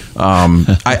human.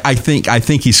 I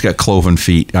think he's got cloven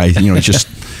feet. So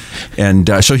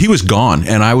he was gone,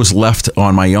 and I was left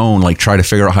on my own, like try to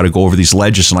figure out how to go over these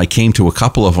ledges. And I came to a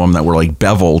couple of them that were like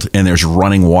beveled, and there's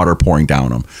running water pouring down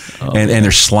them, and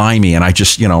they're slimy. And I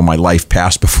just, my life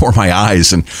passed before my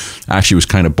eyes, and actually was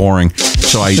kind of boring.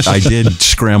 So I did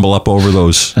scramble up over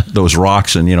those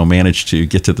rocks and managed to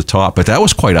get to the top. But that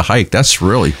was quite a hike. That's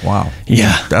really wow.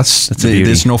 Yeah,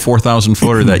 there's no 4,000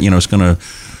 footer that is going to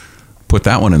put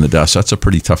that one in the dust. That's a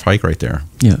pretty tough hike right there.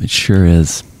 Yeah, it sure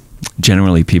is.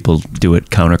 Generally, people do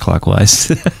it counterclockwise.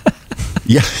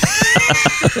 Yeah.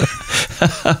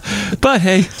 But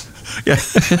hey. Yeah.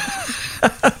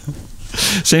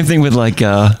 Same thing with like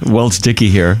Welch Dickey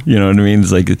here. You know what I mean?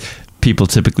 It's like people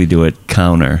typically do it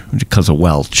counter because of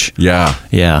Welch. Yeah.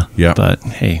 Yeah. Yeah. But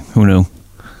hey, who knew?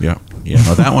 Yeah. Yeah.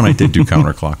 No, that one I did do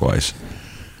counterclockwise.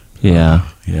 Yeah.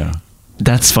 Yeah.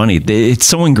 That's funny. It's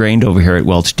so ingrained over here at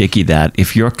Welch Dickey that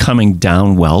if you're coming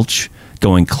down Welch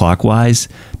going clockwise,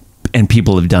 and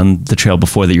people have done the trail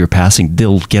before that you're passing,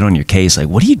 they'll get on your case like,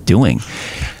 what are you doing?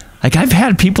 Like, I've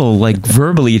had people like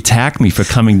verbally attack me for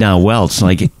coming down Welch.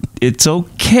 Like, it's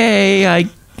okay,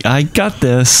 I got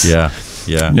this. Yeah.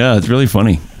 It's really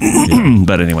funny. Yeah.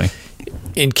 But anyway.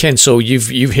 And Ken, so you've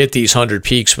hit these 100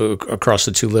 peaks across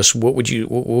the two lists. What would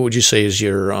you say is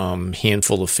your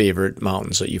handful of favorite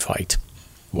mountains that you've hiked?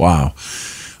 Wow.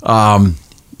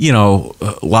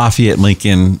 Lafayette,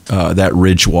 Lincoln, that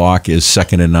ridge walk is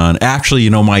second to none. Actually,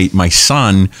 my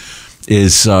son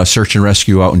is search and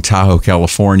rescue out in Tahoe,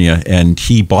 California, and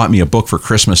he bought me a book for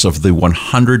Christmas of the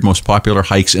 100 most popular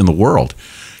hikes in the world,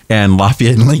 and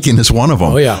Lafayette and Lincoln is one of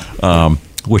them. Oh yeah.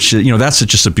 Which that's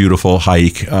just a beautiful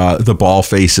hike. The Bald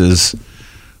Faces,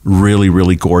 really,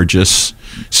 really gorgeous.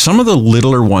 Some of the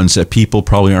littler ones that people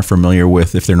probably aren't familiar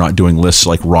with if they're not doing lists,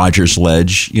 like Rogers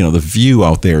Ledge, the view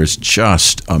out there is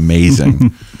just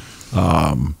amazing.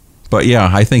 But yeah,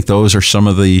 I think those are some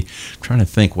of the, I'm trying to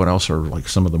think what else are like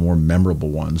some of the more memorable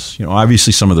ones.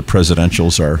 Obviously some of the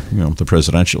presidentials are, the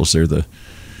presidentials,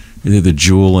 they're the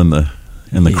jewel and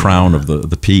the crown of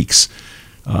the peaks.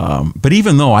 But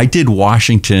even though I did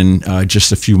Washington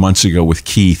just a few months ago with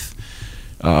Keith,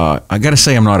 I got to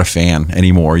say I'm not a fan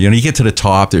anymore. You get to the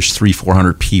top, there's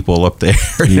 300-400 people up there.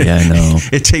 Yeah, I know.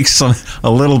 It takes a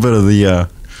little bit of the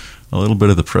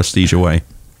prestige away.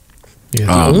 Yeah,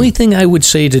 the only thing I would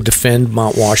say to defend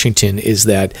Mount Washington is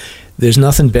that there's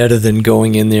nothing better than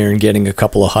going in there and getting a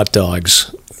couple of hot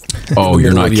dogs. Oh,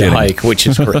 you're not kidding. Hike, which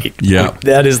is great. Yeah. Like,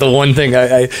 that is the one thing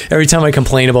I every time I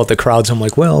complain about the crowds, I'm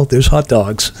like, well, there's hot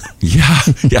dogs. Yeah.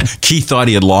 Keith thought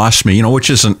he had lost me, which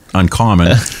isn't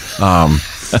uncommon.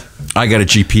 I got a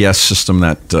GPS system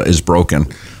that is broken.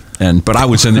 But I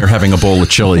was in there having a bowl of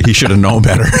chili. He should have known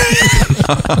better.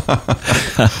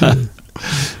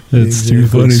 That's too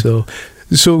funny.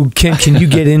 So can you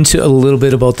get into a little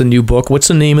bit about the new book? What's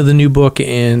the name of the new book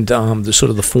and the sort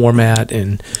of the format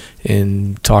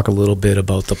and talk a little bit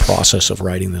about the process of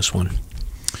writing this one?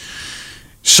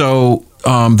 So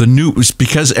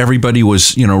because everybody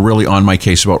was really on my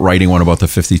case about writing one about the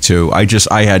 52.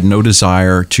 I had no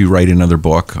desire to write another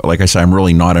book. Like I said, I'm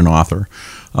really not an author.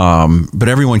 But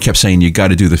everyone kept saying you got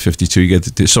to do the 52. You get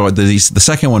to do. So the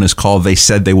second one is called "They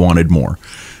Said They Wanted More."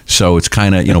 So it's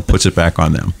kind of puts it back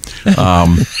on them.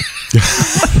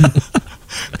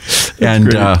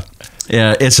 And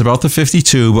it's about the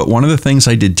 52. But one of the things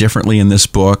I did differently in this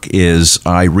book is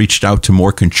I reached out to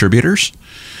more contributors.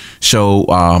 So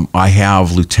I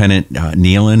have Lieutenant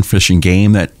Nealon, Fish and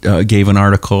Game, that gave an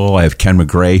article. I have Ken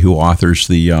McGray, who authors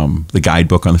the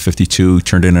guidebook on the 52,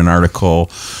 turned in an article.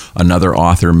 Another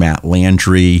author, Matt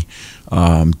Landry.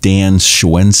 Dan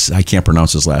Schwensky, I can't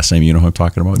pronounce his last name. You know who I'm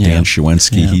talking about? Yeah. Dan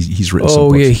Schwensky. Yeah. He's written some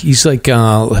books. Yeah, he's like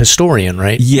a historian,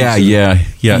 right? Yeah.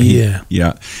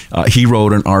 He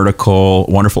wrote an article,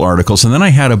 wonderful articles. And then I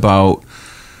had about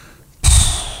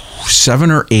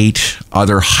 7 or 8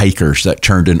 other hikers that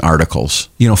turned in articles,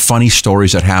 funny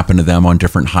stories that happened to them on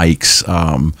different hikes.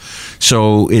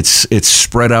 So it's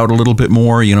spread out a little bit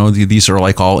more, these are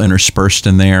like all interspersed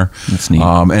in there. That's neat.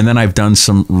 And then I've done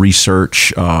some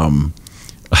research.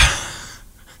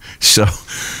 So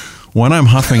when I'm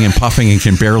huffing and puffing and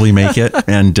can barely make it,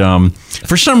 and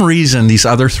for some reason, these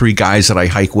other 3 guys that I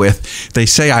hike with, they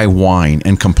say I whine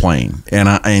and complain, and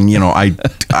I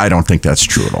don't think that's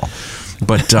true at all.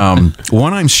 But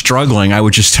when I'm struggling, I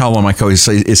would just tell them, I always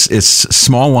say, it's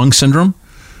small lung syndrome.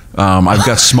 I've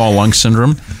got small lung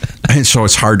syndrome, and so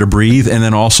it's hard to breathe, and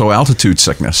then also altitude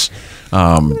sickness.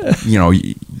 I'm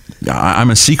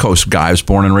a seacoast guy. I was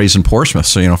born and raised in Portsmouth,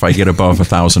 so if I get above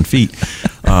 1,000 feet,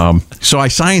 so I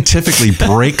scientifically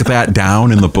break that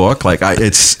down in the book. Like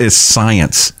it's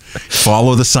science.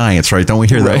 Follow the science, right? Don't we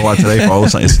hear that a lot today? Follow the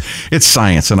science. It's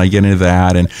science, and I get into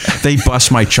that, and they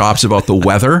bust my chops about the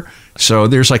weather. So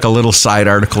there's like a little side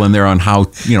article in there on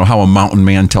how a mountain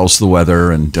man tells the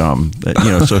weather, and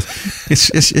so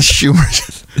it's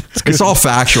humorous. It's all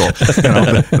factual.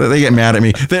 They get mad at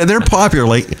me. They're popular.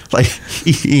 Like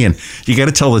Ian, you got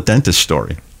to tell the dentist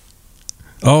story.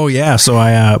 Oh yeah. So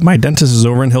my dentist is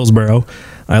over in Hillsborough.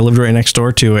 I lived right next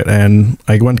door to it, and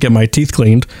I went to get my teeth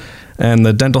cleaned. And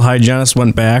the dental hygienist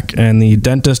went back, and the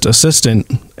dentist assistant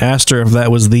asked her if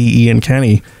that was the Ian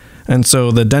Kenny. And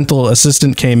so the dental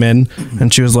assistant came in,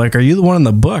 and she was like, "Are you the one in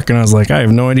the book?" And I was like, "I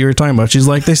have no idea what you're talking about." She's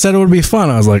like, "They said it would be fun."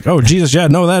 I was like, "Oh, Jesus, yeah,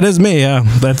 no, that is me. Yeah,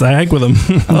 I hike with him."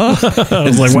 I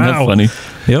was like, "Wow, funny."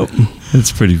 Yep,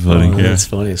 it's pretty funny. It's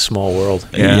funny. It's a small world.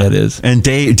 Yeah, it is. And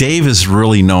Dave is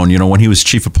really known. When he was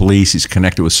chief of police, he's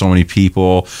connected with so many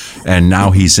people, and now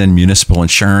he's in municipal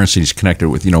insurance. He's connected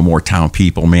with more town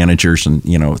people, managers, and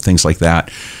things like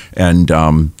that.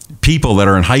 And people that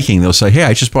are in hiking, they'll say, "Hey,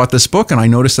 I just bought this book, and I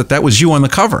noticed that was you on the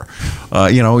cover.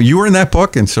 You were in that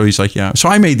book." And so he's like, "Yeah." So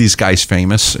I made these guys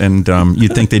famous, and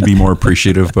you'd think they'd be more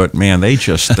appreciative, but man, they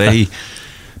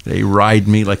ride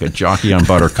me like a jockey on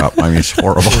Buttercup. I mean, it's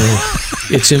horrible.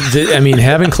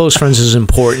 Having close friends is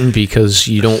important because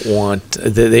you don't want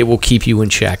they will keep you in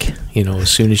check. As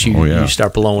soon as you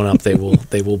start blowing up, they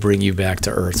will bring you back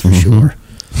to earth for sure.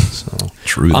 So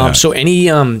true. That. So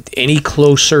any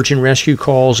close search and rescue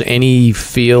calls, any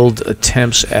field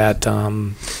attempts at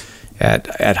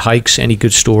hikes, any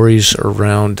good stories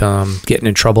around getting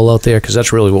in trouble out there, because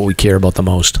that's really what we care about the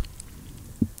most.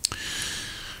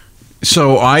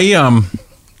 So I am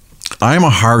a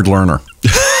hard learner.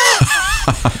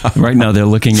 Right now they're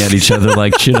looking at each other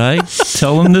like, should I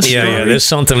tell them this story? Yeah, there's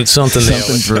something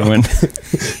brewing.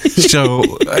 So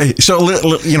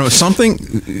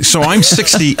I'm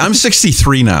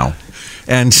 63 now,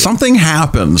 and something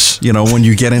happens, when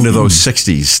you get into those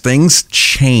 60s, things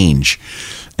change.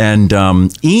 And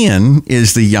Ian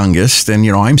is the youngest, and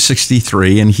I'm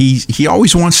 63, and he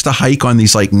always wants to hike on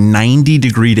these like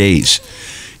 90-degree days.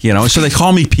 So they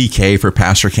call me PK for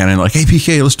Pastor Ken, and like, "Hey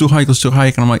PK, let's do a hike."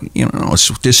 And I'm like, no,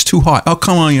 it's too hot. Oh,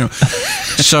 come on,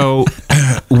 So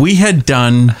we had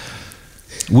done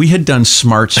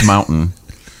Smarts Mountain,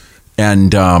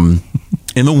 and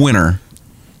in the winter,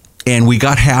 and we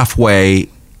got halfway,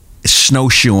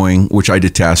 snowshoeing, which I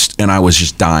detest, and I was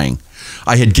just dying.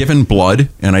 I had given blood,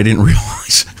 and I didn't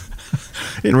realize.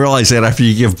 Didn't realize that after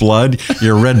you give blood,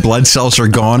 your red blood cells are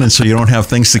gone, and so you don't have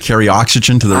things to carry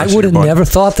oxygen to the rest I would of have your body. never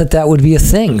thought that would be a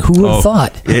thing. Who would have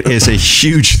thought? It is a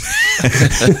huge.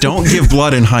 Don't give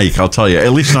blood and hike. I'll tell you,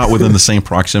 at least not within the same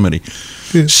proximity.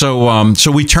 So,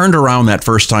 so we turned around that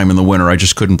first time in the winter. I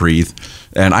just couldn't breathe,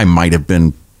 and I might have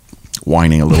been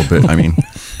whining a little bit. I mean,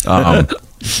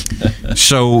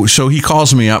 so he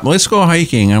calls me up. Let's go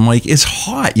hiking. I'm like, it's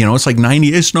hot. It's like 90.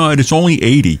 It's not. It's only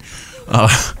 80.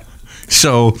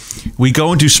 So we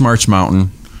go and do Smarts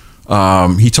Mountain.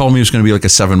 He told me it was going to be like a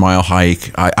 7-mile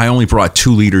hike. I only brought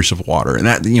 2 liters of water, and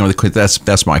that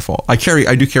that's my fault. I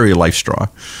do carry a life straw.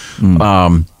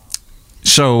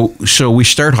 So we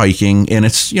start hiking, and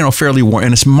it's fairly warm,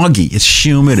 and it's muggy. It's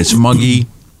humid. It's muggy.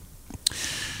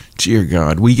 Dear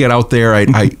God, we get out there.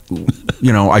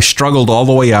 I struggled all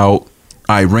the way out.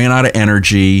 I ran out of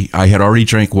energy. I had already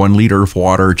drank 1 liter of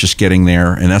water just getting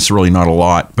there, and that's really not a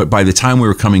lot. But by the time we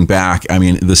were coming back, I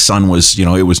mean, the sun was,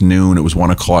 it was noon. It was 1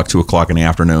 o'clock, 2 o'clock in the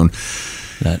afternoon.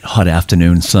 That hot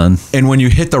afternoon sun. And when you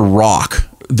hit the rock,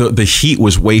 the heat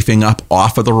was wafting up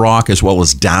off of the rock as well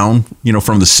as down,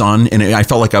 from the sun. And I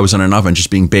felt like I was in an oven just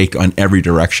being baked on every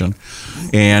direction.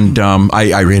 And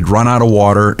I had run out of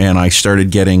water, and I started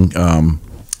getting,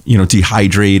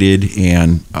 dehydrated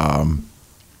and...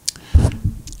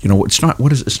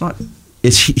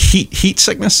 it's heat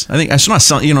sickness. I think it's not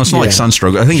it's not like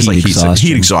sunstroke. I think it's like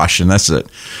heat exhaustion. That's it.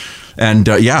 And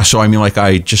so I mean, like,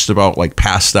 I just about like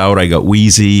passed out. I got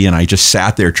wheezy, and I just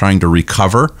sat there trying to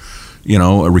recover,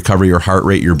 recover your heart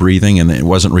rate, your breathing, and it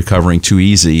wasn't recovering too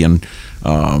easy. And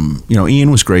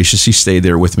Ian was gracious. He stayed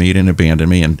there with me. He didn't abandon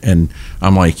me. And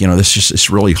I'm like, it's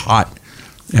really hot.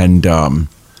 And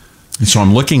so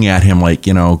I'm looking at him like,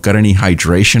 got any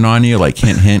hydration on you? Like,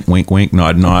 hint, hint, wink, wink,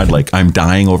 nod, nod. Like, I'm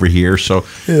dying over here. So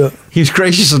he's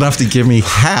gracious enough to give me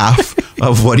half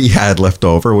of what he had left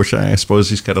over, which I suppose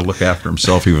he's got to look after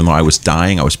himself, even though I was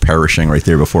dying. I was perishing right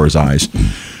there before his eyes.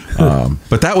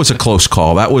 But that was a close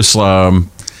call. That was,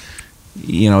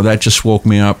 that just woke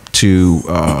me up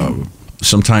to...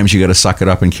 sometimes you got to suck it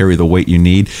up and carry the weight you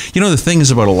need. The thing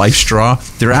is about a life straw,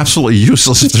 they're absolutely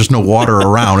useless if there's no water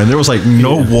around. And there was like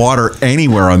no water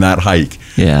anywhere on that hike.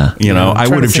 Yeah. I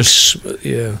would have just...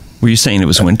 Yeah. Were you saying it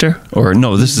was winter? Or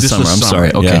no, this is summer. I'm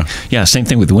sorry. Okay. Yeah, same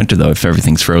thing with winter, though, if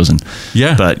everything's frozen.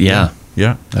 Yeah. But yeah.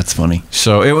 Yeah. That's funny.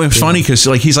 So it was funny because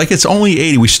he's like, it's only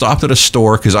 80. We stopped at a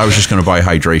store because I was just going to buy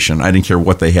hydration. I didn't care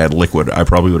what they had liquid. I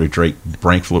probably would have drank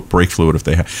brake fluid if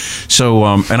they had. So,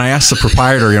 and I asked the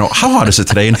proprietor, how hot is it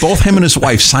today? And both him and his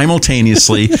wife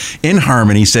simultaneously in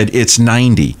harmony said it's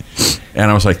 90.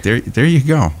 And I was like, there you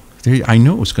go. I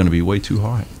knew it was going to be way too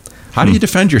hot. How do you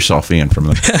defend yourself, Ian, from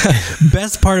that?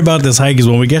 Best part about this hike is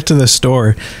when we get to the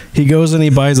store, he goes and he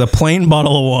buys a plain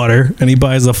bottle of water, and he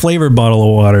buys a flavored bottle of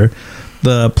water.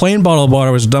 The plain bottle of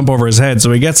water was dumped over his head,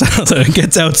 so he gets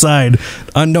outside,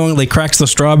 unknowingly cracks the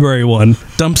strawberry one,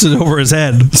 dumps it over his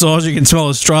head, so all you can smell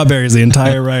is strawberries the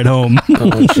entire ride home.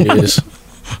 Oh, jeez.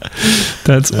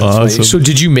 That's awesome. Funny. So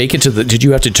did you make it did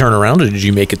you have to turn around, or did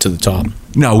you make it to the top?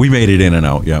 No, we made it in and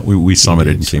out. Yeah, we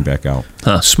summited and came back out.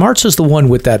 Smarts is the one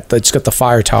with that's got the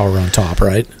fire tower on top,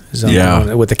 right? Is that the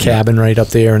one with the cabin right up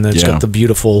there, and then it's got the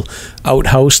beautiful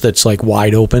outhouse that's like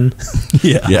wide open.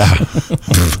 Yeah.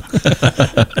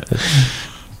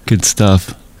 Good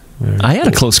stuff. I had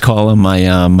a close call on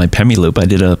my my Pemi Loop. I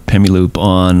did a Pemi Loop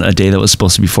on a day that was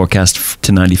supposed to be forecast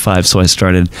to 95, so I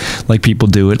started like people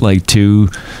do at like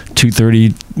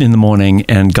 2:30 in the morning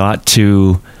and got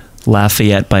to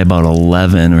Lafayette by about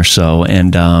 11 or so,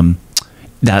 and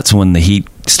that's when the heat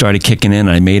started kicking in.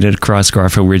 I made it across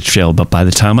Garfield Ridge Trail, but by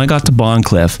the time I got to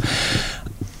Bondcliff,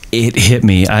 it hit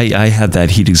me. I had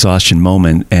that heat exhaustion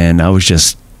moment, and I was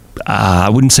just I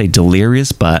wouldn't say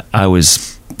delirious, but I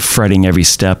was fretting every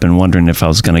step and wondering if I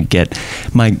was going to get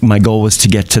my goal was to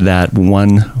get to that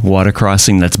one water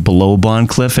crossing that's below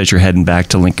Bondcliff as you're heading back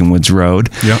to Lincoln Woods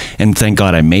Road. Yep. And thank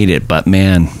God I made it, but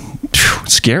man,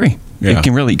 it's scary. Yeah. It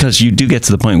can really, because you do get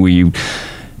to the point where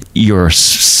you're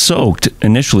soaked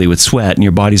initially with sweat and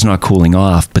your body's not cooling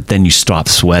off, but then you stop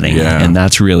sweating, and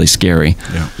that's really scary.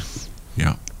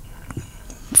 Yeah.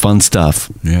 Fun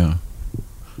stuff. Yeah.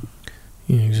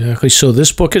 Yeah, exactly. So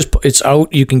this book it's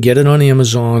out. You can get it on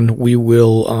Amazon. We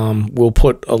will we'll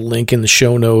put a link in the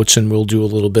show notes, and we'll do a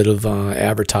little bit of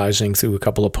advertising through a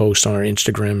couple of posts on our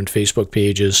Instagram and Facebook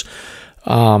pages.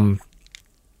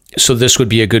 So this would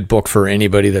be a good book for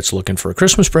anybody that's looking for a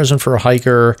Christmas present for a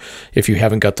hiker. If you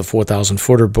haven't got the 4,000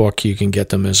 footer book, you can get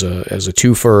them as a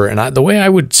twofer. And the way I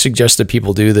would suggest that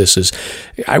people do this is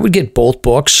I would get both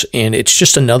books, and it's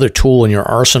just another tool in your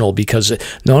arsenal, because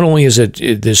not only is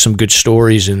there's some good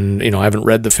stories, and I haven't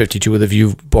read the 52 with a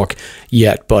View book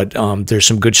yet, but there's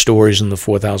some good stories in the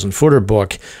 4,000 footer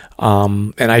book.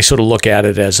 And I sort of look at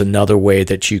it as another way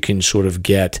that you can sort of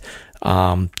get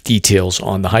details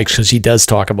on the hikes, because he does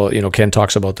talk about, Ken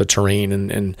talks about the terrain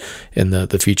and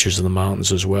the features of the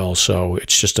mountains as well. So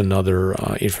it's just another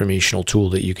informational tool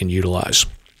that you can utilize.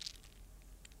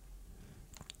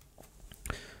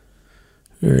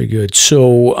 Very good.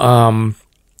 So,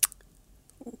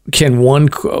 Ken, one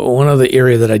other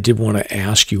area that I did want to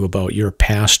ask you about, you're a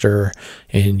pastor,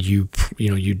 and you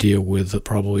deal with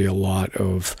probably a lot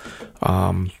of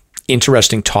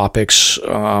interesting topics.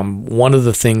 One of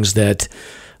the things that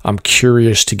I'm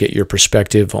curious to get your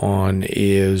perspective on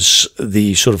is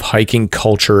the sort of hiking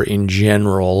culture in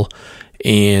general,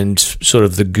 and sort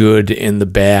of the good and the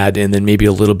bad, and then maybe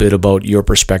a little bit about your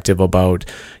perspective about,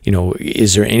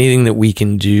 is there anything that we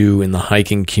can do in the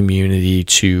hiking community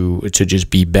to just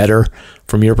be better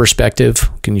from your perspective?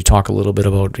 Can you talk a little bit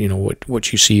about,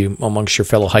 what you see amongst your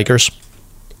fellow hikers?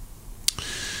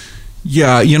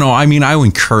 Yeah, I would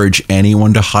encourage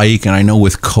anyone to hike. And I know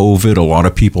with COVID, a lot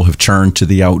of people have turned to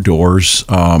the outdoors.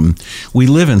 We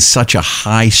live in such a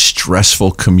high,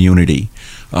 stressful community.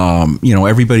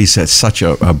 Everybody's at such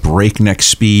a breakneck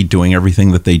speed doing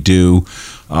everything that they do.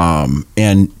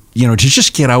 And to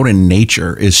just get out in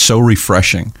nature is so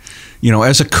refreshing.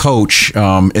 As a coach,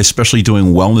 especially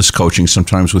doing wellness coaching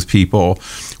sometimes with people,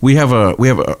 we have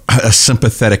a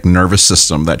sympathetic nervous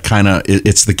system that kind of,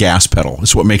 it's the gas pedal.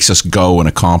 It's what makes us go and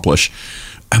accomplish,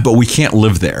 but we can't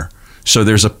live there. So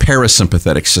there's a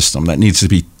parasympathetic system that needs to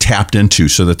be tapped into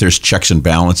so that there's checks and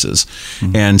balances.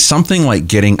 Mm-hmm. And something like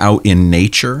getting out in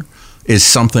nature is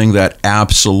something that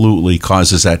absolutely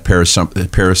causes that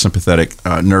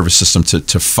parasympathetic nervous system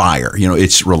to fire.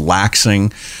 It's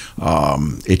relaxing.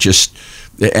 And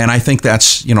I think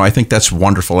that's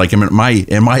wonderful. Like in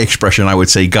my expression, I would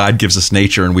say God gives us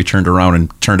nature, and we turned around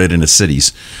and turned it into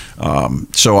cities.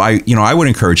 So I would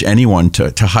encourage anyone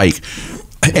to hike,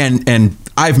 and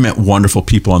I've met wonderful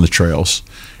people on the trails.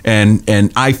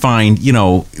 And I find,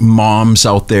 moms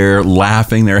out there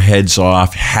laughing their heads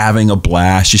off, having a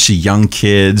blast. You see young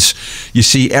kids, you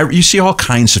see all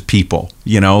kinds of people.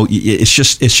 It's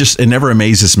just it never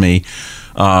amazes me.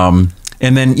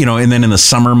 And then in the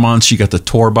summer months, you got the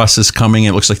tour buses coming.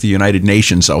 It looks like the United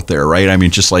Nations out there, right? I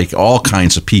mean, just like all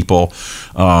kinds of people.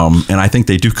 And I think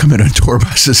they do come in on tour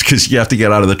buses because you have to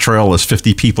get out of the trail as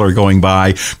 50 people are going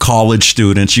by. College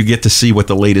students, you get to see what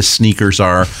the latest sneakers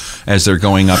are as they're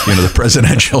going up, the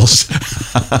presidentials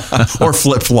or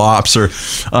flip flops.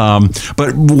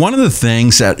 But one of the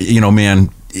things that,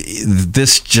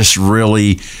 this just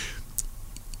really,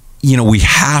 we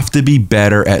have to be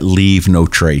better at leave no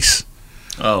trace.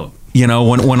 Oh,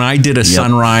 when I did a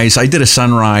sunrise,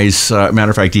 matter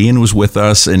of fact, Ian was with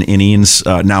us, and Ian's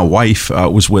now wife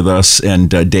was with us, and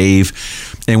Dave,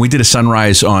 and we did a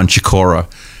sunrise on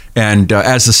Chicora. And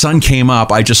as the sun came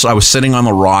up, I was sitting on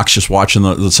the rocks just watching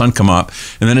the sun come up.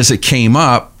 And then as it came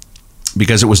up,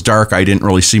 because it was dark, I didn't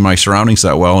really see my surroundings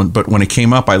that well. But when it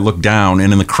came up, I looked down,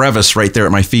 and in the crevice right there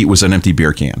at my feet was an empty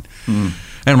beer can. Mm.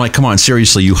 And I'm like, come on,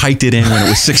 seriously, you hiked it in when it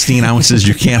was 16 ounces.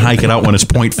 You can't hike it out when it's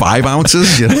 0.5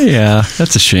 ounces? Yeah,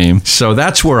 that's a shame. So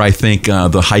that's where I think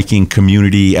the hiking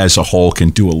community as a whole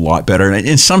can do a lot better.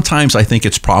 And sometimes I think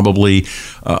it's probably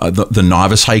the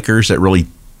novice hikers that really,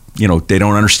 they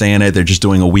don't understand it. They're just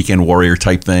doing a weekend warrior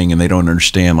type thing, and they don't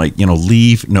understand,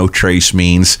 leave no trace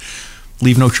means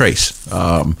leave no trace.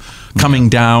 Coming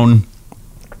down,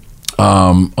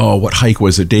 what hike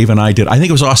was it? Dave and I did. I think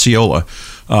it was Osceola.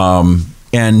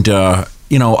 And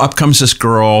up comes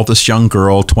this young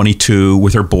girl, 22,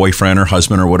 with her boyfriend or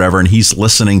husband or whatever, and he's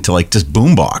listening to this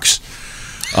boombox.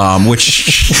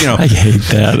 Which I hate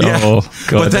that. Yeah. Oh,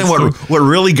 God. But then what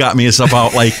really got me is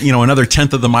about another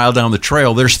 1/10 of the mile down the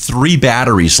trail, there's 3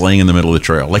 batteries laying in the middle of the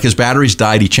trail. Like his batteries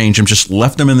died, he changed them, just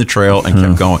left them in the trail and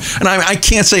kept going. And I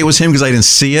can't say it was him because I didn't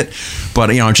see it, but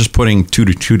I'm just putting two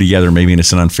to two together. Maybe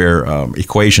it's an unfair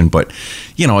equation, but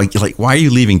why are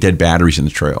you leaving dead batteries in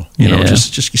the trail?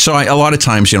 Just so a lot of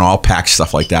times I'll pack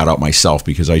stuff like that out myself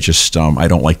because I just I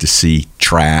don't like to see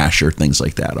trash or things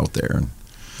like that out there.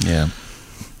 Yeah.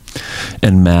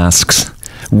 And masks.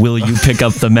 Will you pick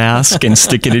up the mask and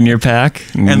stick it in your pack?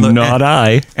 Not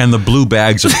I. And the blue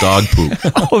bags of dog poop.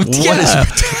 Oh, yeah.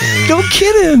 No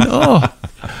kidding. Oh.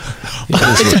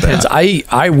 It depends.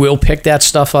 I will pick that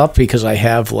stuff up because I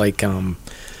have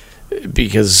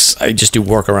because I just do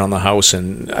work around the house,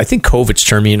 and I think COVID's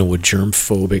turned me into a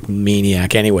germ-phobic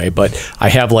maniac anyway, but I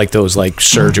have like those like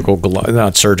surgical gloves,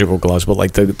 not surgical gloves, but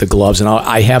like the gloves, and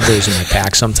I have those in my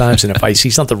pack sometimes, and if I see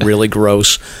something really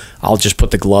gross, I'll just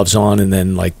put the gloves on and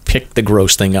then like pick the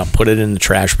gross thing up, put it in the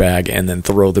trash bag, and then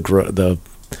throw the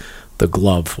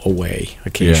glove away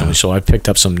occasionally. Yeah. So I've picked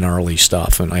up some gnarly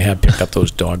stuff, and I have picked up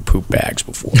those dog poop bags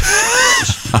before.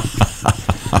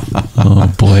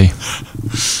 Oh boy.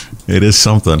 It is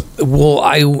something. Well,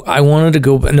 I wanted to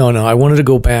go. I wanted to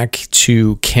go back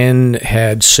to Ken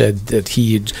had said that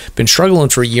he had been struggling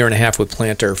for 1.5 years with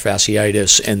plantar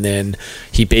fasciitis, and then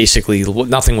he basically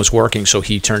nothing was working, so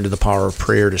he turned to the power of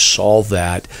prayer to solve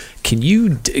that. Can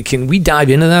we dive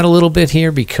into that a little bit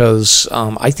here, because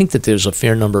I think that there's a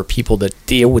fair number of people that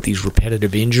deal with these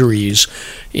repetitive injuries,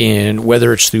 and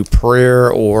whether it's through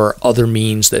prayer or other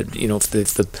means that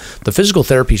if the physical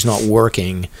therapy is not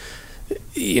working.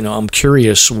 I'm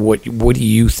curious, what do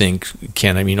you think,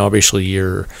 Ken? I mean, obviously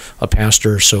you're a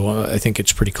pastor, so I think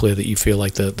it's pretty clear that you feel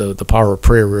like the power of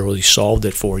prayer really solved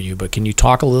it for you. But can you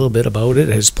talk a little bit about it?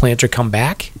 Has plantar come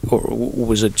back, or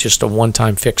was it just a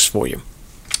one-time fix for you?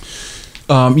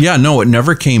 No, it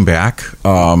never came back.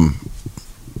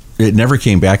 It never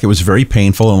came back. It was very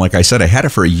painful, and like I said, I had it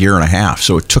for 1.5 years.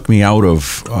 So it took me out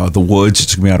of the woods. It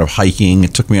took me out of hiking.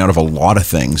 It took me out of a lot of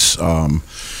things.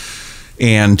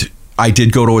 And I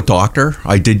did go to a doctor.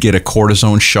 I did get a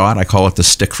cortisone shot. I call it the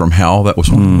stick from hell. That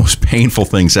was one of the most painful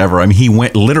things ever. I mean, he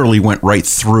literally went right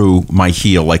through my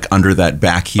heel, like under that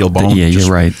back heel bone. Yeah,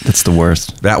 you're right. That's the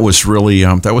worst. That was really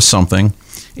that was something.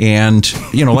 And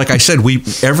like I said,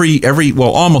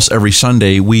 almost every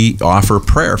Sunday we offer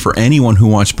prayer for anyone who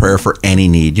wants prayer for any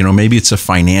need. Maybe it's a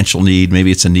financial need,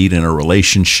 maybe it's a need in a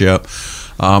relationship.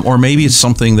 Or maybe it's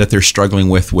something that they're struggling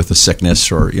with a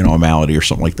sickness or a malady or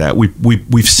something like that.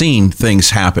 We've seen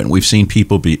things happen. We've seen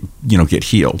people get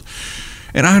healed.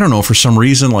 And I don't know, for some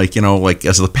reason, like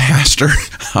as the pastor,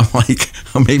 I'm like,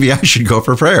 maybe I should go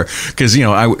for prayer, because it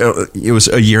was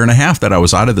 1.5 years that I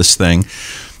was out of this thing.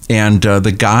 And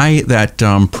the guy that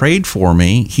prayed for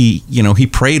me, he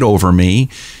prayed over me.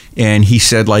 And he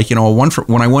said,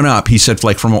 when I went up, he said,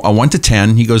 like, from a 1 to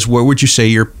 10, he goes, where would you say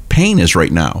your pain is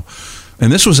right now?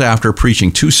 And this was after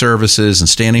preaching 2 services and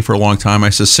standing for a long time.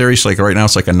 I said, seriously, like right now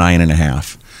it's like a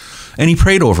 9.5. And he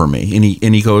prayed over me,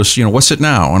 and he goes, what's it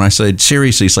now? And I said,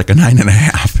 seriously, it's like a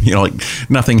 9.5. Like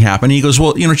nothing happened. He goes,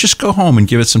 well, just go home and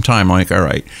give it some time. I'm like, all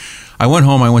right. I went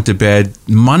home. I went to bed.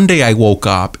 Monday, I woke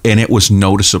up, and it was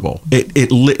noticeable.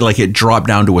 It dropped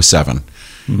down to a 7.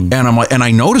 And I'm like, and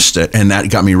I noticed it, and that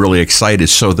got me really excited.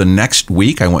 So the next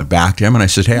week I went back to him and I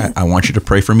said, hey, I want you to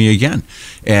pray for me again.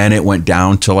 And it went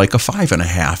down to like a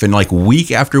 5.5, and like week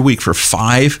after week for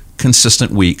 5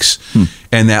 consistent weeks.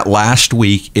 And that last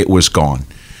week it was gone.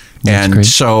 That's great.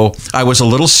 So I was a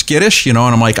little skittish, and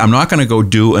I'm like, I'm not going to go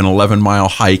do an 11-mile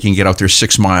hike and get out there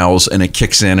 6 miles and it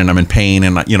kicks in and I'm in pain.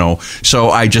 And, so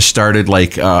I just started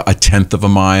like a 1/10 of a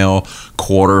mile,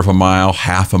 1/4 of a mile,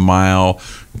 1/2 a mile,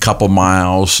 couple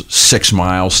miles, 6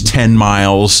 miles, 10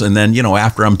 miles. And then,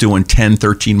 after I'm doing 10,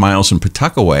 13 miles in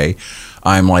Pawtuckaway,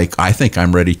 I'm like, I think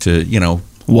I'm ready to,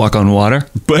 walk on water.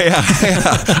 But yeah,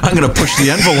 I'm going to push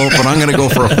the envelope, and I'm going to go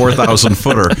for a 4,000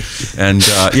 footer. And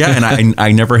and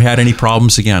I never had any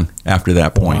problems again after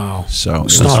that point. Wow. So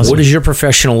what is your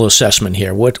professional assessment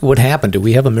here? What happened? Do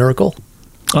we have a miracle?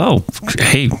 Oh,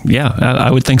 hey, yeah, I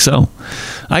would think so.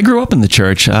 I grew up in the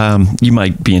church. You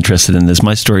might be interested in this.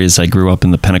 My story is I grew up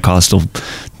in the Pentecostal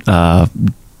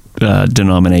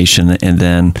denomination, and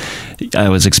then I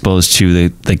was exposed to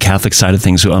the Catholic side of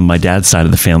things on my dad's side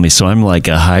of the family. So I'm like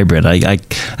a hybrid.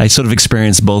 I sort of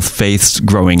experienced both faiths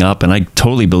growing up, and I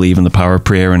totally believe in the power of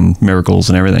prayer and miracles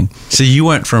and everything. So you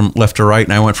went from left to right,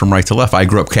 and I went from right to left. I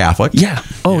grew up Catholic. Yeah.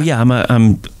 Oh, yeah. Now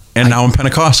I'm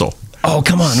Pentecostal. Oh,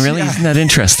 come on, really? Isn't that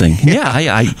interesting? Yeah,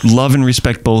 I love and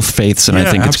respect both faiths, and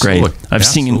I think it's great. I've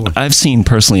seen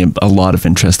personally a lot of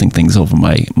interesting things over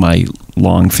my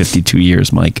long 52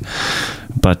 years, Mike.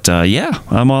 But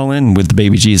I'm all in with the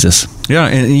baby Jesus. Yeah,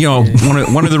 and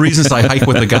one of the reasons I hike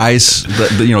with the guys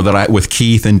with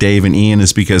Keith and Dave and Ian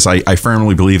is because I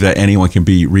firmly believe that anyone can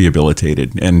be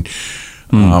rehabilitated. And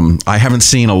I haven't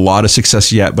seen a lot of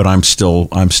success yet, but I'm still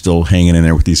hanging in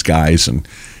there with these guys and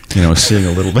seeing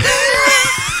a little bit.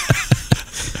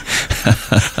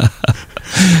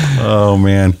 Oh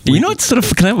man! It's sort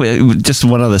of just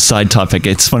one other side topic.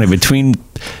 It's funny, between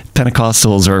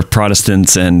Pentecostals or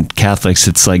Protestants and Catholics,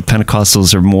 it's like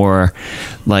Pentecostals are more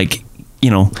like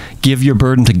give your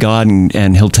burden to God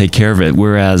and He'll take care of it,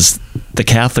 whereas the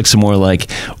Catholics are more like,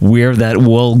 wear that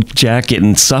wool jacket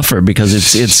and suffer because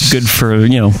it's good for,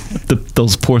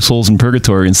 those poor souls in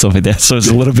purgatory and stuff like that. So it's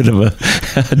a little bit of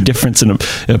a difference in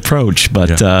approach,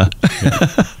 but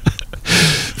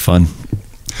fun.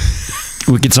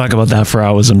 We could talk about that for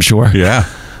hours, I'm sure. Yeah.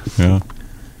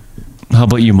 How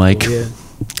about you, Mike? Yeah.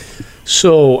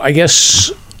 So I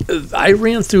guess I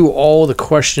ran through all the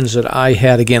questions that I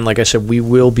had. Again, like I said, we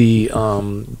will be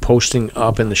posting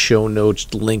up in the show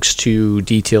notes links to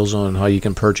details on how you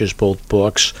can purchase both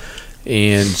books.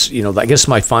 And, I guess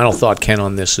my final thought, Ken,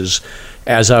 on this is,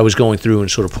 as I was going through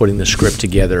and sort of putting the script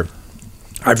together,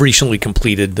 I've recently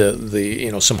completed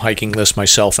the some hiking list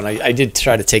myself, and I did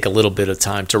try to take a little bit of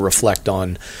time to reflect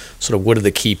on sort of what are the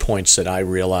key points that I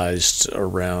realized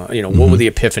around, what were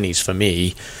the epiphanies for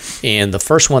me. And the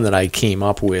first one that I came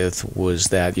up with was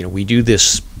that, we do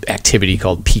this activity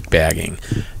called peak bagging,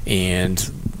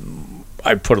 and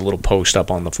I put a little post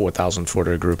up on the 4,000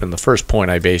 footer group, and the first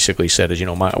point I basically said is,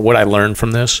 what I learned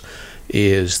from this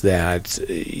is that,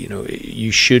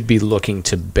 you should be looking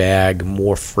to bag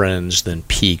more friends than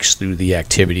peaks through the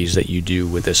activities that you do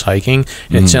with this hiking.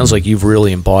 And it sounds like you've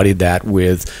really embodied that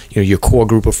with, your core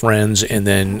group of friends, and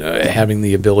then having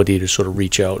the ability to sort of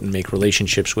reach out and make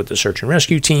relationships with the search and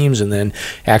rescue teams, and then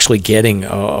actually getting,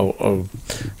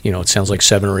 it sounds like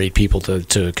 7 or 8 people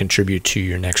to contribute to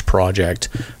your next project.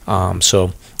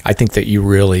 So I think that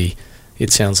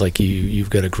it sounds like you've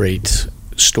got a great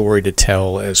story to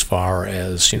tell as far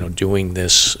as doing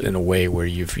this in a way where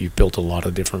you've built a lot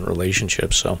of different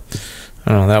relationships. So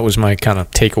I don't know, that was my kind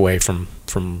of takeaway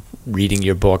from reading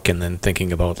your book and then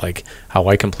thinking about like how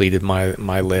I completed my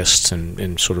lists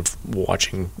and sort of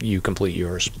watching you complete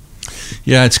yours.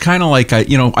 Yeah, it's kind of like I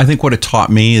think what it taught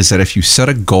me is that if you set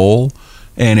a goal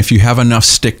and if you have enough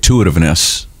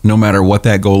stick-to-itiveness, no matter what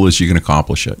that goal is, you can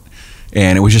accomplish it.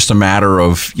 And it was just a matter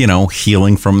of,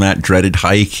 healing from that dreaded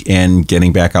hike and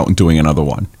getting back out and doing another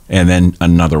one, and then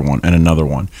another one and another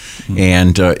one.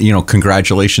 And,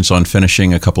 congratulations on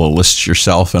finishing a couple of lists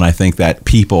yourself. And I think that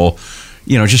people,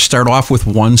 just start off with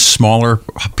one smaller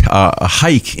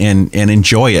hike and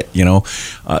enjoy it.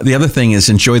 The other thing is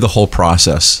enjoy the whole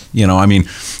process.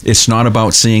 It's not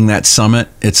about seeing that summit.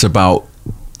 It's about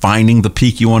finding the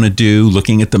peak you want to do,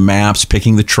 looking at the maps,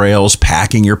 picking the trails,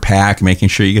 packing your pack, making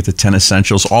sure you get the 10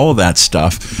 essentials, all of that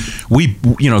stuff. We,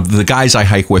 the guys I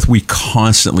hike with, we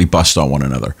constantly bust on one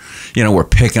another. We're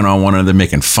picking on one another,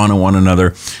 making fun of one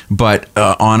another. But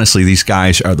honestly, these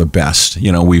guys are the best.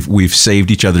 We've saved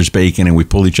each other's bacon, and we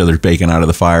pulled each other's bacon out of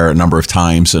the fire a number of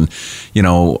times. And,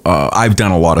 I've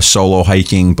done a lot of solo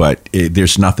hiking, but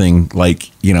there's nothing like,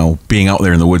 being out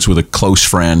there in the woods with a close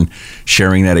friend,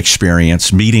 sharing that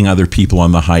experience, meeting other people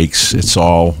on the hikes. It's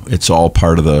all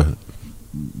part of the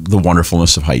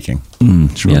wonderfulness of hiking.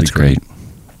 It's really great.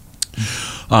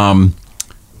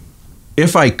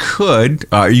 If I could,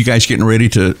 are you guys getting ready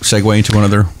to segue into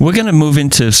another? We're going to move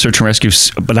into search and rescue,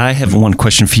 but I have one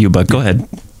question for you, but go ahead.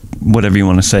 Whatever you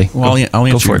want to say. Well, I'll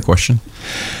answer your question.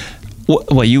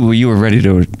 Well, you were ready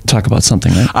to talk about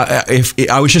something, right?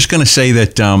 I was just going to say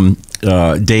that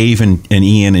Dave and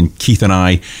Ian and Keith and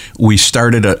I, we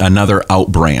started another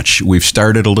out branch. We've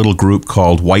started a little group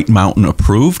called White Mountain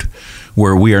Approved,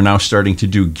 where we are now starting to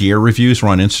do gear reviews. We're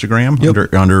on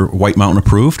Instagram under White Mountain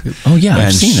Approved. Oh, yeah,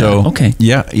 I've seen that. Okay.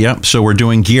 Yeah. So we're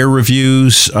doing gear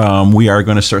reviews. We are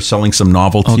going to start selling some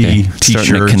novelty T-shirts.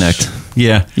 Starting to connect.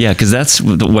 Yeah. Yeah, because that's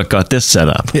what got this set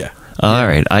up. Yeah. All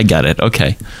right, I got it.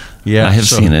 Okay. Yeah, I have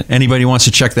seen it. Anybody wants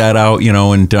to check that out,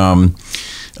 and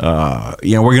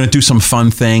we're going to do some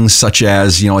fun things, such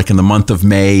as, like in the month of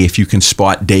May, if you can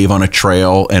spot Dave on a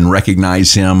trail and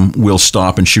recognize him, we'll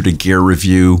stop and shoot a gear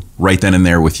review right then and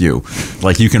there with you.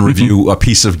 Like you can review a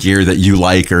piece of gear that you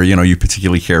like or, you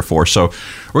particularly care for. So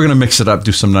we're going to mix it up,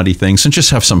 do some nutty things, and just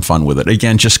have some fun with it.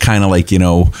 Again, just kind of like,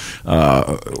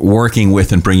 working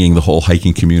with and bringing the whole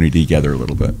hiking community together a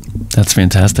little bit. That's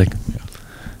fantastic.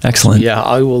 Excellent. Yeah,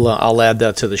 I will. I'll add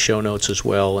that to the show notes as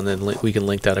well, and then we can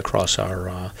link that across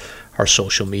our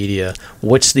social media.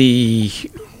 What's the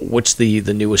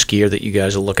newest gear that you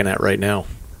guys are looking at right now?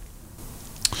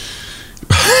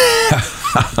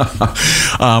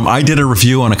 I did a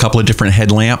review on a couple of different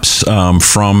headlamps,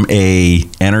 from a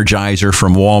Energizer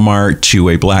from Walmart to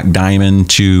a Black Diamond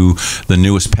to the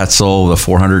newest Petzl, the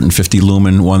 450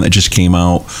 lumen one that just came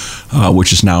out,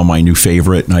 which is now my new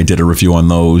favorite. And I did a review on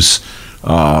those.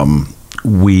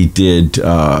 We did,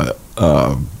 what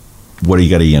do you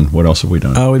got, Ian? What else have we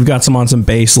done? We've got some on some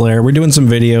base layer. We're doing some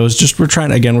videos. We're trying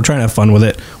to have fun with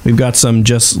it. We've got some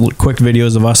just quick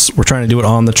videos of us. We're trying to do it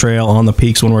on the trail, on the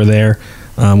peaks when we're there.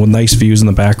 with nice views in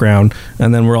the background.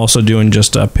 And then we're also doing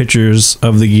just pictures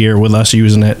of the gear with us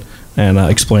using it and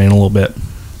explaining a little bit.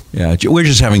 Yeah, we're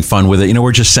just having fun with it.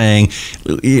 We're just saying,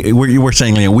 we're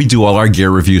saying, we do all our gear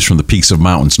reviews from the peaks of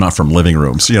mountains, not from living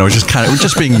rooms. It's just we're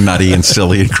just being nutty and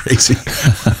silly and crazy.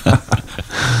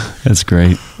 That's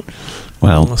great.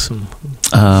 Well, Awesome.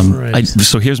 Right.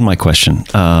 So here's my question.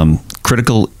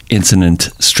 Critical incident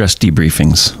stress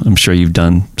debriefings. I'm sure you've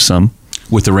done some.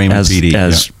 With the Raymond PD.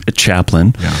 As a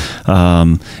chaplain.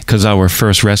 Because our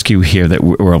first rescue here,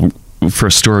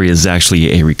 first story is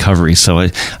actually a recovery. So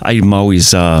I'm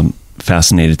always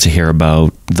fascinated to hear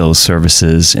about those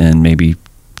services and maybe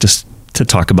just to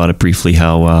talk about it briefly,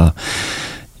 how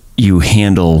you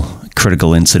handle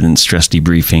critical incident stress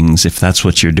debriefings, if that's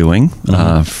what you're doing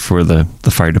for the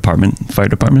fire department.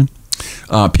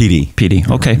 PD.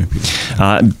 Okay.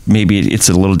 Maybe it's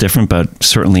a little different, but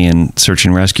certainly in search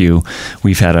and rescue,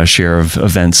 we've had our share of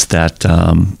events that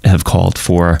have called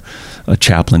for a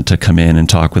chaplain to come in and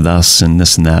talk with us and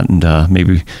this and that, and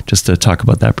maybe just to talk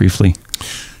about that briefly.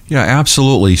 Yeah,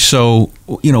 absolutely. So,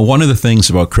 one of the things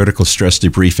about critical stress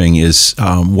debriefing is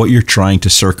what you're trying to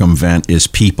circumvent is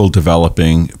people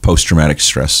developing post-traumatic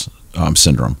stress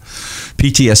syndrome.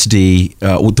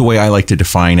 PTSD, the way I like to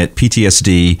define it,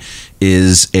 PTSD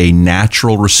is a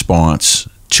natural response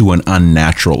to an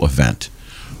unnatural event.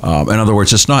 In other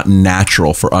words, it's not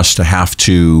natural for us to have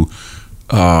to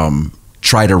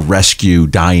try to rescue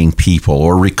dying people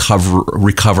or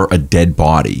recover a dead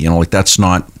body. That's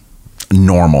not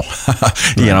normal.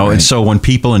 Right. And so when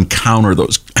people encounter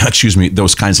those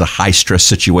kinds of high stress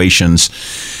situations,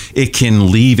 it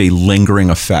can leave a lingering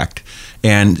effect.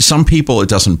 And some people, it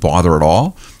doesn't bother at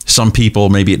all. Some people,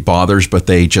 maybe it bothers, but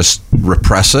they just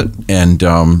repress it, and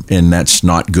that's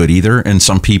not good either. And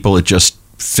some people, it just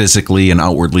physically and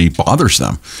outwardly bothers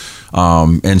them.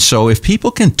 And so if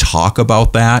people can talk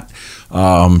about that,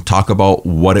 talk about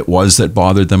what it was that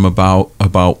bothered them about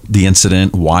the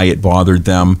incident, why it bothered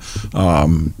them,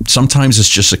 sometimes it's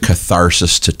just a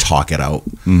catharsis to talk it out.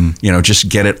 Just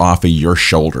get it off of your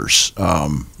shoulders.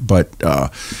 And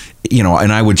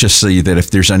I would just say that if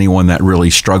there's anyone that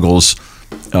really struggles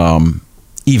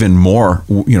even more,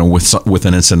 with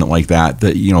an incident like that,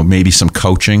 maybe some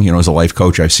coaching, as a life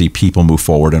coach, I see people move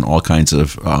forward in all kinds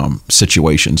of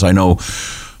situations. I know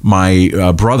my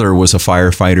brother was a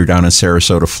firefighter down in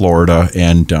Sarasota, Florida,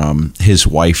 and his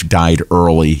wife died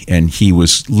early, and he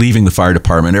was leaving the fire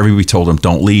department. Everybody told him,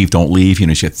 don't leave.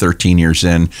 He's got 13 years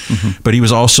in, but he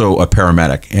was also a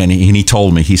paramedic, and he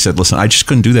told me, he said, listen, I just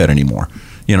couldn't do that anymore.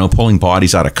 Pulling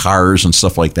bodies out of cars and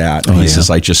stuff like that. And he says,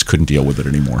 I just couldn't deal with it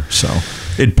anymore. So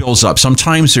it builds up.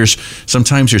 Sometimes there's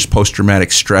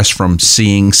post-traumatic stress from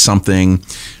seeing something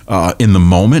in the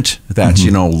moment that's,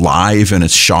 live and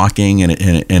it's shocking and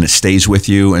it stays with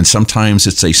you. And sometimes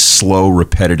it's a slow,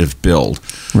 repetitive build.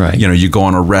 Right. You go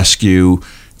on a rescue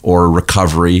or a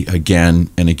recovery again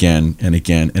and again and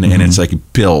again. And it's like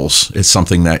it builds. It's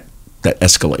something that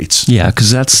escalates. Yeah,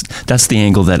 because that's the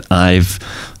angle that I've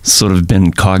sort of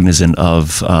been cognizant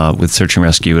of with search and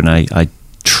rescue, and I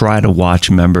try to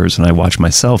watch members and I watch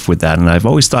myself with that, and I've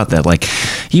always thought that, like,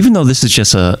 even though this is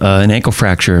just an ankle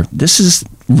fracture, this is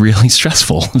really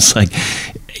stressful. It's like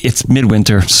it's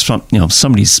midwinter,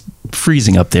 somebody's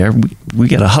freezing up there. We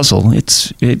got to hustle. It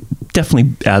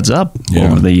definitely adds up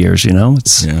over the years.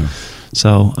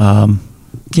 So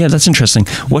that's interesting.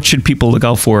 What should people look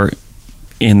out for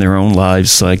in their own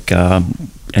lives, like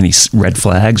any red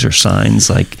flags or signs,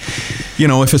 like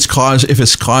if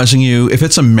it's causing you, if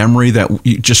it's a memory that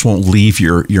you just won't leave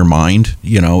your mind,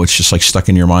 it's just like stuck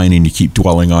in your mind and you keep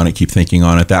dwelling on it, keep thinking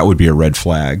on it, that would be a red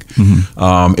flag.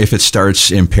 If it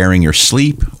starts impairing your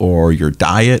sleep or your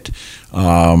diet,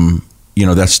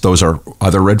 those are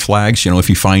other red flags. If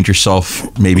you find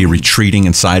yourself maybe retreating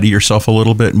inside of yourself a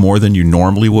little bit more than you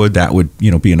normally would, that would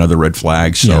be another red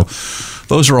flag. So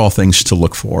those are all things to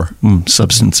look for.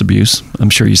 Substance abuse, I'm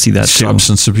sure you see that too.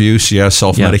 Substance abuse,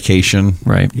 self-medication.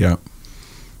 Right. Yeah.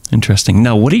 Interesting.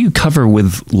 Now, what do you cover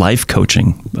with life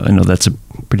coaching? I know that's a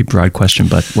pretty broad question,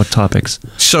 but what topics?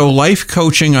 So life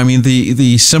coaching, I mean,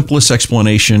 the simplest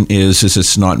explanation is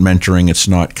it's not mentoring, it's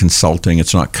not consulting,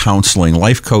 it's not counseling.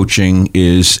 Life coaching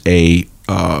is a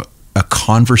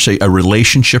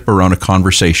relationship around a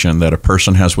conversation that a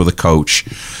person has with a coach,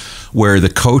 where the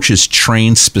coach is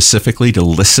trained specifically to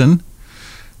listen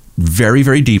very,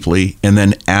 very deeply and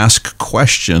then ask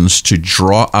questions to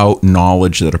draw out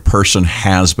knowledge that a person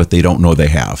has but they don't know they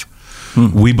have.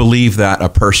 We believe that a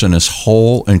person is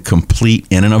whole and complete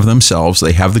in and of themselves.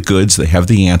 They have the goods, they have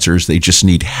the answers, they just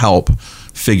need help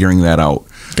figuring that out.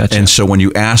 Gotcha. And so when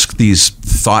you ask these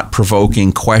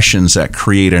thought-provoking questions that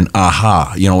create an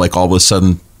aha, like all of a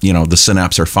sudden, the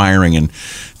synapses are firing and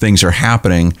things are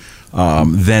happening,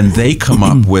 then they come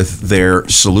up with their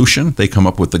solution. They come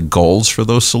up with the goals for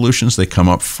those solutions. They come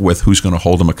up with who's going to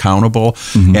hold them accountable,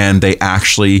 and they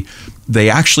actually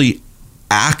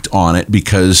act on it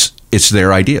because it's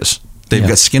their ideas. They've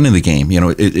got skin in the game.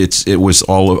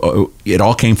 It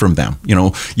all came from them.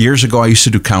 Years ago I used to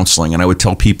do counseling, and I would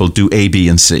tell people do A, B,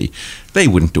 and C. They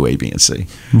wouldn't do A, B, and C.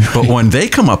 But when they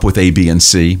come up with A, B, and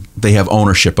C, they have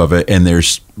ownership of it, and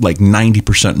there's like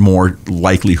 90% more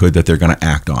likelihood that they're going to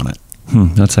act on it.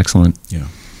 That's excellent. Yeah.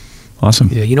 Awesome.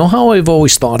 Yeah, how I've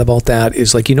always thought about that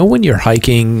is like, when you're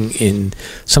hiking and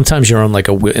sometimes you're on like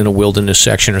in a wilderness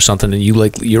section or something, and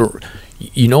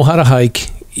you know how to hike,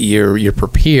 you're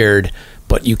prepared,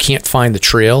 but you can't find the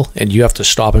trail, and you have to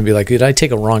stop and be like, did I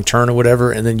take a wrong turn or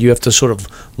whatever? And then you have to sort of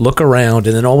look around,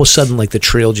 and then all of a sudden, like, the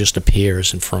trail just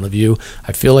appears in front of you.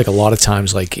 I feel like a lot of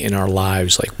times, like in our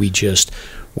lives, like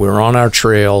we're on our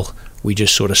trail, we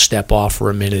just sort of step off for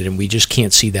a minute, and we just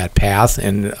can't see that path.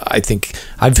 And I think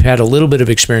I've had a little bit of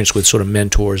experience with sort of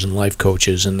mentors and life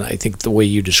coaches, and I think the way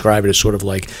you describe it is sort of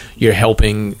like you're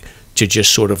helping to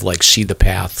just sort of like see the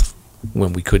path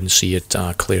when we couldn't see it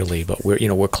clearly, but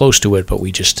we're close to it, but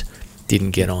we just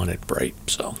didn't get on it right.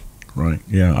 So right,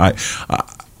 yeah,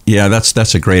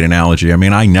 that's a great analogy. I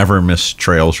mean, I never miss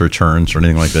trails or turns or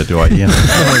anything like that, do I? Never.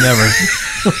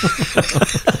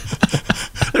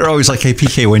 They're always like, "Hey,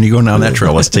 PK, when you go down that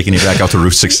trail, let's taking you back out to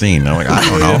Route 16." I'm like, I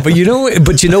don't know. But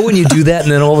when you do that,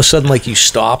 and then all of a sudden, like, you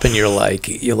stop and you're like,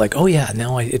 oh yeah,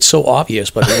 now it's so obvious,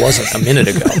 but it wasn't a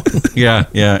minute ago.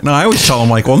 Yeah. No, I always tell them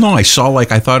like, well, no, I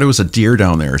thought it was a deer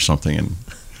down there or something, and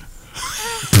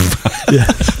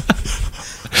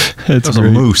It's a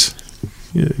moose.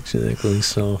 Yeah, exactly.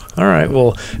 So, all right.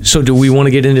 Well, so do we want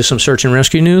to get into some search and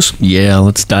rescue news? Yeah,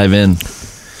 let's dive in.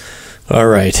 All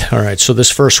right. So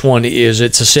this first one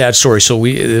it's a sad story. So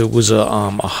it was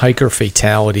a hiker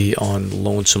fatality on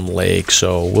Lonesome Lake.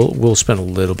 So we'll spend a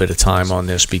little bit of time on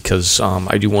this because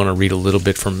I do want to read a little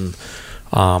bit from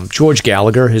George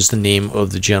Gallagher is the name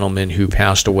of the gentleman who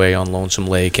passed away on Lonesome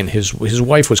Lake, and his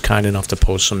wife was kind enough to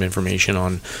post some information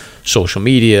on social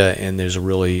media, and there's a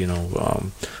really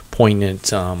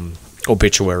poignant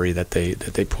obituary that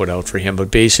they put out for him.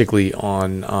 But basically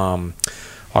on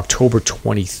October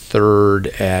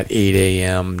 23rd at 8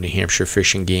 a.m., New Hampshire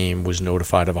Fish and Game was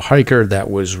notified of a hiker that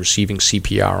was receiving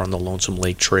CPR on the Lonesome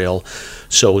Lake Trail.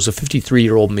 So it was a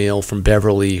 53-year-old male from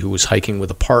Beverly who was hiking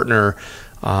with a partner,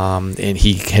 and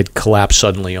he had collapsed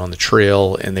suddenly on the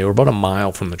trail, and they were about a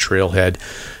mile from the trailhead.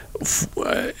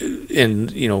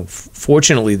 And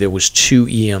fortunately there was 2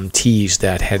 EMTs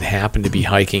that had happened to be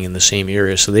hiking in the same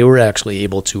area, so they were actually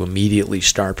able to immediately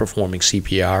start performing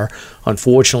CPR.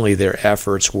 Unfortunately, their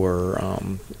efforts were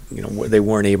they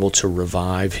weren't able to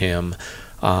revive him,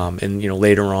 and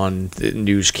later on the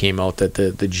news came out that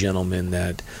the gentleman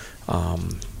that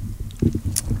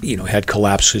had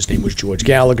collapsed, his name was George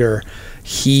Gallagher.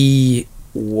 He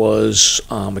was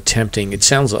attempting, it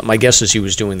sounds like, my guess is he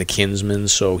was doing the Kinsman,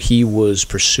 so he was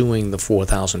pursuing the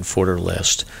 4,000 footer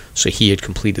list. So he had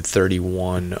completed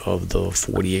 31 of the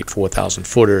 48 4,000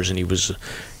 footers, and he was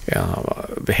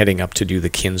heading up to do the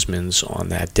Kinsmans on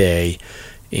that day.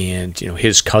 And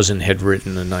his cousin had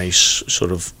written a nice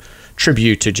sort of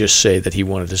tribute to just say that he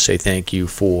wanted to say thank you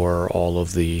for all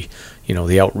of the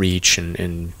the outreach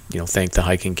and thank the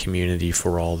hiking community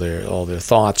for all their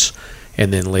thoughts.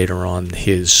 And then later on,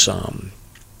 his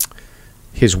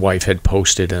wife had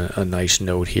posted a nice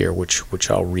note here, which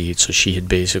I'll read. So she had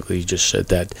basically just said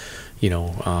that,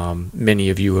 many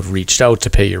of you have reached out to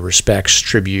pay your respects,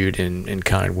 tribute, and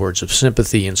kind words of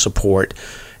sympathy and support.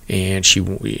 And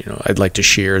I'd like to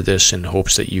share this in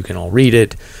hopes that you can all read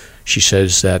it. She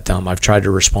says that I've tried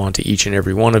to respond to each and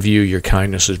every one of you. Your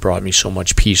kindness has brought me so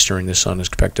much peace during this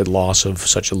unexpected loss of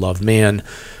such a loved man.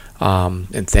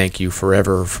 And thank you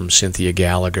forever, from Cynthia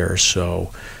Gallagher.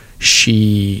 So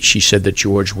she said that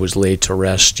George was laid to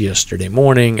rest yesterday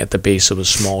morning at the base of a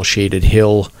small shaded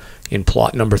hill in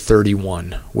plot number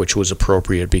 31, which was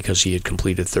appropriate because he had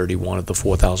completed 31 of the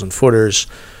 4,000 footers.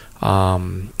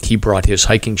 He brought his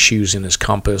hiking shoes and his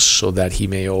compass so that he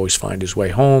may always find his way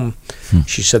home.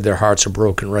 She said their hearts are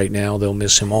broken right now. They'll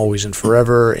miss him always and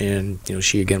forever. And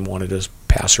she again wanted to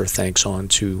pass her thanks on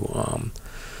to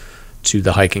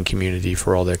the hiking community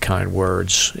for all their kind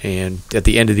words. And at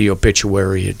the end of the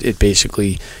obituary, it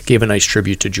basically gave a nice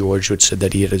tribute to George, which said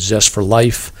that he had a zest for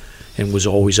life and was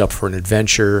always up for an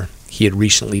adventure. He had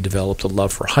recently developed a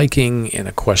love for hiking and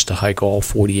a quest to hike all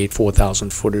 48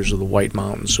 4,000 footers of the White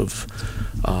Mountains of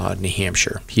New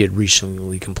Hampshire. He had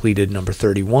recently completed number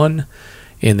 31,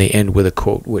 and they end with a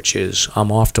quote, which is,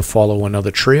 "I'm off to follow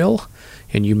another trail,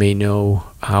 and you know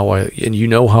how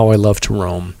I love to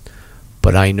roam,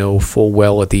 but I know full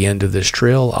well at the end of this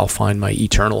trail I'll find my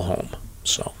eternal home."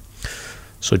 So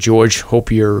George,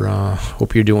 hope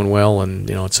you're doing well, and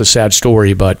it's a sad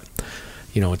story, but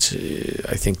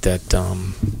I think that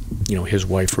his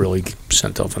wife really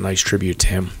sent off a nice tribute to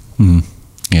him.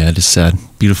 Yeah, it is sad.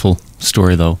 Beautiful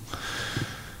story, though.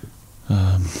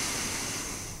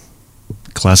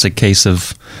 Classic case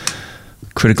of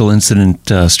critical incident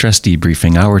stress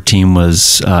debriefing. Our team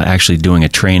was actually doing a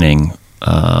training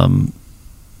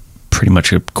pretty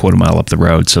much a quarter mile up the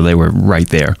road, so they were right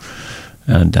there,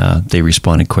 and they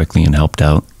responded quickly and helped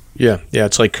out. Yeah,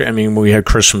 it's like, we had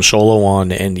Chris from Solo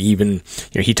on, and even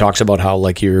he talks about how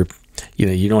like you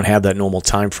don't have that normal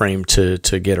time frame to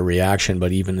get a reaction,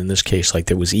 but even in this case, like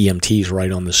there was EMTs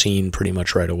right on the scene pretty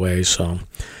much right away, so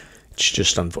it's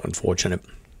just unfortunate.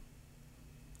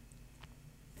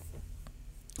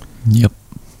 Yep.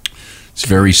 It's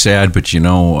very sad, but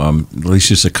at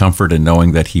least it's a comfort in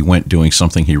knowing that he went doing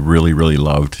something he really, really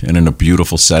loved, and in a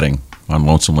beautiful setting on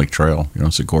Lonesome Lake Trail.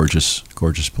 It's a gorgeous,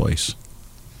 gorgeous place.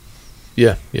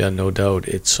 Yeah, no doubt.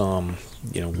 It's when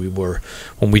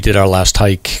we did our last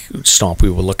hike stomp,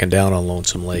 we were looking down on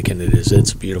Lonesome Lake, and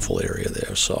it's a beautiful area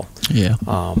there. So yeah.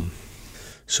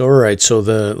 So all right, so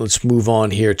let's move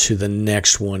on here to the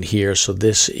next one here. So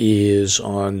this is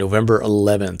on November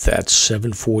 11th at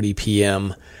 7:40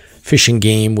 p.m. Fish and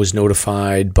Game was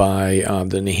notified by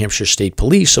the New Hampshire State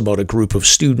Police about a group of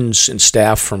students and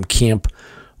staff from Camp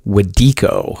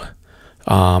Wadiko.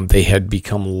 They had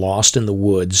become lost in the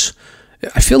woods.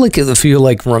 I feel like if you're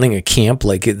like running a camp,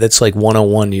 like that's like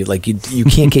 101. You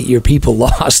can't get your people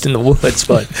lost in the woods.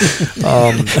 But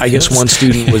I guess one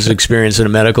student was experiencing a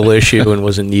medical issue and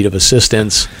was in need of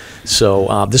assistance.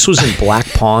 So this was in Black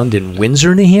Pond in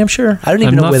Windsor, New Hampshire. I don't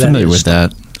even know where that is. I'm not familiar with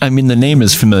that. I mean, the name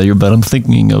is familiar, but I'm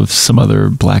thinking of some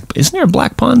other Isn't there a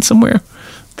Black Pond somewhere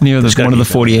near one of the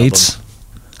 48s?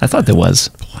 I thought there was.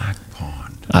 Black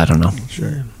Pond. I don't know.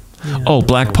 Sure. Yeah, oh,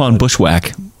 Black Pond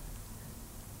Bushwhack.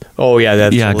 Oh, yeah.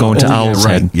 That's going to Owl's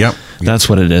Head. Right. Yep. That's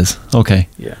what it is. Okay.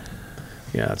 Yeah,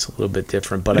 it's a little bit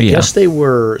different. But I guess they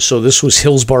were... So this was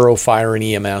Hillsborough Fire and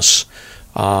EMS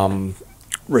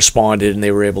responded, and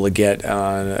they were able to get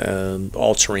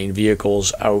all-terrain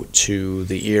vehicles out to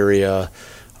the area.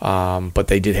 But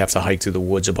they did have to hike through the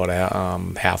woods about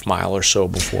a half mile or so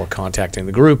before contacting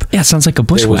the group. Yeah, it sounds like a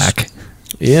bushwhack.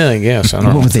 Yeah, I guess. I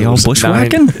don't know. Were they all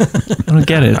bushwhacking? I don't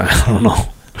get it. I don't know.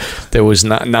 There was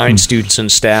 9 students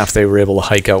and staff. They were able to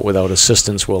hike out without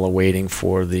assistance while awaiting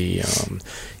for the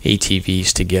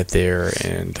ATVs to get there.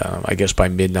 And I guess by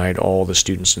midnight, all the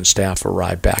students and staff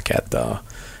arrived back at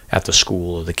the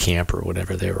school or the camp or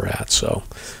whatever they were at. So,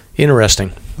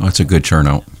 interesting. Oh, it's a good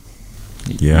turnout.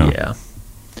 Yeah.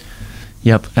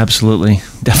 Yep, absolutely.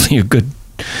 Definitely a good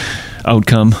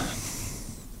outcome.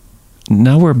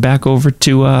 Now we're back over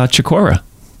to Chicora,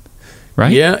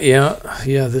 right? Yeah.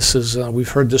 This is we've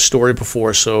heard this story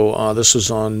before. So this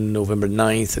was on November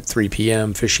 9th at 3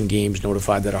 p.m. Fish and Games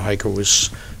notified that a hiker was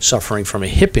suffering from a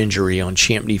hip injury on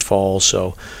Champney Falls.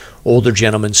 So older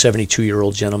gentleman,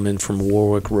 72-year-old gentleman from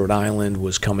Warwick, Rhode Island,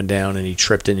 was coming down and he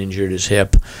tripped and injured his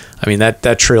hip. I mean,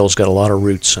 that trail's got a lot of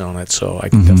roots on it, so I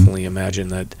can definitely imagine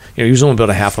that. He was only about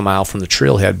a half a mile from the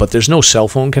trailhead, but there's no cell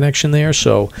phone connection there,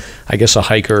 so I guess a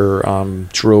hiker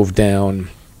drove down,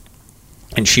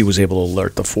 and she was able to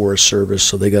alert the Forest Service,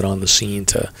 so they got on the scene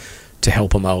to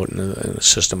help him out and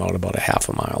assist him out about a half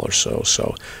a mile or so.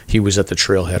 So he was at the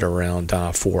trailhead around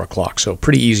 4 o'clock. So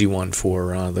pretty easy one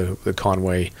for the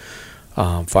Conway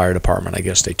Fire Department. I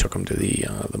guess they took him to the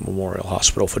Memorial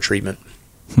Hospital for treatment.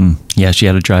 Yeah, she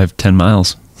had to drive 10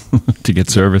 miles to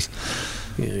get service.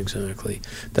 Yeah, exactly.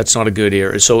 That's not a good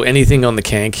area. So anything on the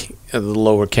Kank, the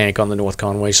lower Kank on the North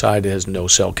Conway side, has no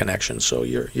cell connection. So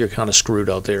you're kind of screwed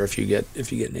out there if you get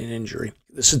an injury.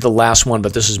 This is the last one,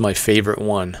 but this is my favorite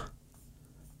one.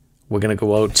 We're going to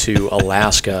go out to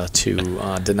Alaska to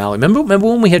Denali. Remember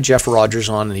when we had Jeff Rogers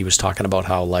on and he was talking about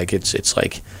how like it's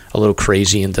like a little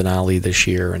crazy in Denali this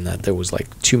year and that there was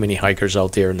like too many hikers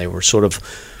out there and they were sort of,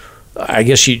 I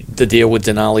guess the deal with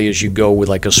Denali is you go with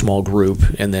like a small group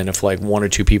and then if like 1 or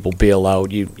 2 people bail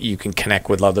out, you can connect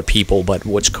with other people. But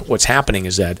what's happening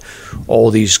is that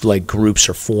all these like groups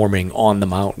are forming on the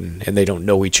mountain and they don't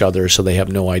know each other, so they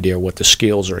have no idea what the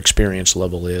skills or experience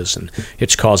level is, and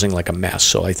it's causing like a mess.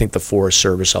 So I think the Forest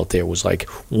Service out there was like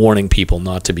warning people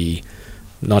not to be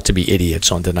not to be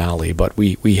idiots on Denali, but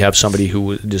we have somebody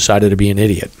who decided to be an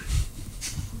idiot.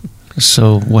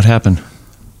 So what happened?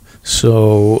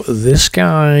 So this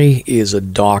guy is a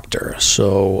doctor.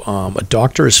 So a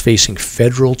doctor is facing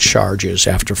federal charges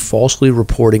after falsely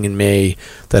reporting in May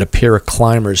that a pair of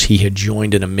climbers he had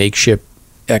joined in a makeshift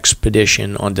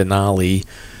expedition on Denali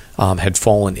had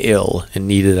fallen ill and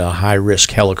needed a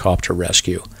high-risk helicopter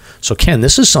rescue. So, Ken,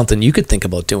 this is something you could think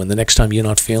about doing the next time you're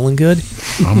not feeling good.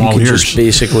 I'm all ears. Just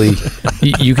basically,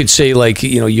 you could say, like,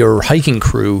 your hiking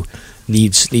crew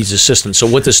needs assistance. So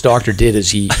what this doctor did is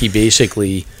he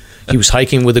was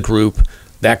hiking with a group.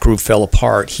 That group fell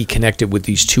apart. He connected with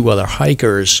these two other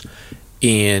hikers,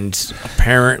 and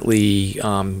apparently,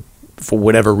 for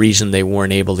whatever reason, they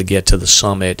weren't able to get to the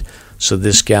summit. So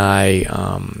this guy,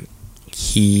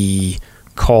 he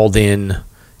called in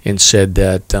and said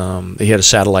that he had a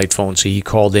satellite phone, so he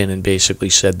called in and basically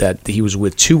said that he was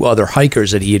with two other hikers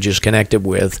that he had just connected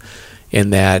with,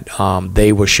 and that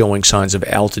they were showing signs of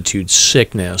altitude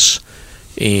sickness,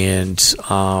 and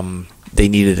they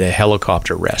needed a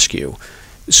helicopter rescue.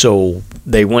 So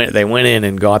they went in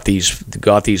and got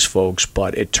these folks,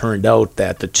 but it turned out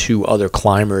that the two other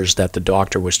climbers that the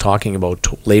doctor was talking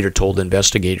about later told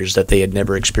investigators that they had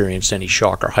never experienced any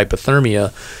shock or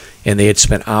hypothermia, and they had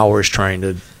spent hours trying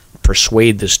to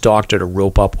persuade this doctor to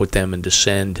rope up with them and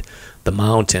descend the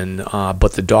mountain,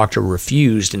 but the doctor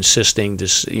refused, insisting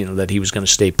that he was going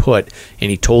to stay put, and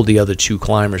he told the other two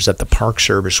climbers that the Park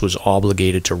Service was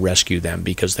obligated to rescue them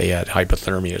because they had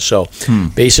hypothermia. So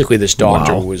basically this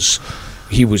doctor was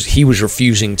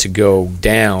refusing to go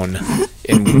down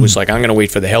and was like, I'm going to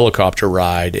wait for the helicopter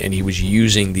ride, and he was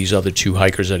using these other two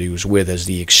hikers that he was with as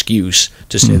the excuse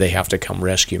to say they have to come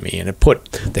rescue me. And it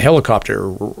put the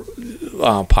helicopter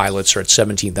pilots are at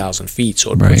 17,000 feet,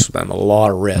 so it puts them a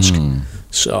lot of risk.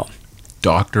 So,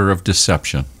 Doctor of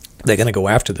deception. They're going to go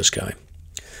after this guy.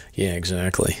 Yeah,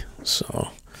 exactly. So,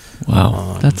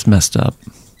 wow, that's messed up.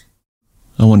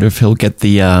 I wonder if he'll get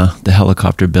the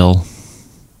helicopter bill.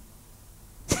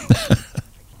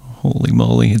 Holy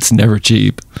moly, it's never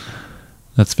cheap.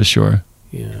 That's for sure.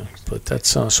 Yeah, but that's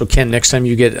so. Ken, next time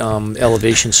you get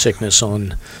elevation sickness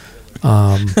on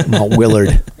Mount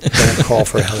Willard, don't call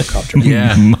for a helicopter.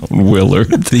 Yeah, Mount Willard.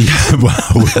 That's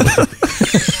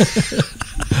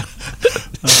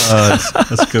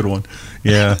a good one.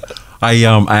 Yeah. I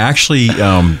actually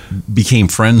became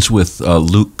friends with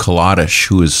Luke Kaladish,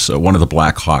 who is one of the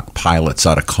Black Hawk pilots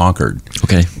out of Concord.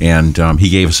 Okay, and he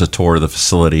gave us a tour of the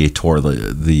facility, a tour of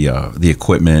the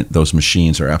equipment. Those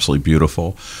machines are absolutely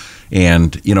beautiful,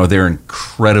 and they're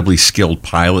incredibly skilled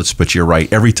pilots. But you're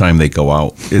right; every time they go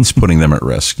out, it's putting them at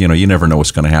risk. You never know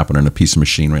what's going to happen in a piece of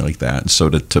machinery like that. And so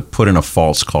to put in a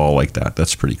false call like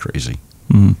that's pretty crazy.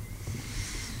 Mm.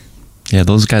 Yeah,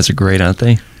 those guys are great, aren't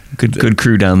they? Good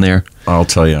crew down there. I'll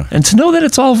tell you. And to know that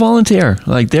it's all volunteer.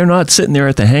 Like, they're not sitting there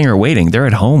at the hangar waiting. They're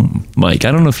at home, Mike.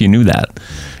 I don't know if you knew that.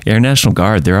 Air National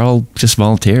Guard, they're all just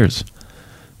volunteers.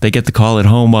 They get the call at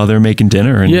home while they're making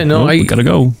dinner, and we gotta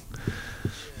go.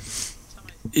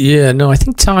 Yeah, no, I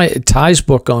think Ty's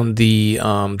book on the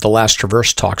Last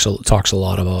Traverse talks a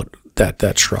lot about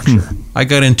that structure. I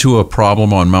got into a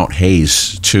problem on Mount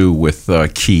Hayes too with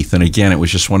Keith, and again, it was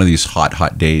just one of these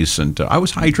hot days, and I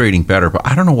was hydrating better, but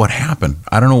I don't know what happened.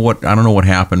 I don't know what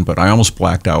happened, but I almost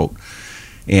blacked out,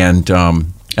 and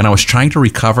I was trying to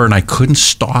recover, and I couldn't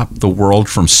stop the world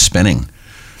from spinning.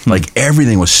 Like,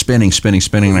 everything was spinning,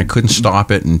 and I couldn't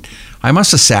stop it, and I must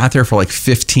have sat there for like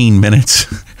 15 minutes,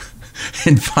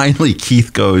 and finally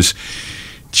Keith goes,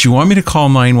 "Do you want me to call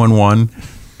 911?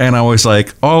 And I was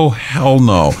like, oh, hell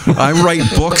no. I write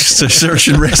books to search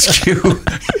and rescue.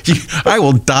 I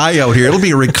will die out here. It'll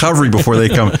be a recovery before they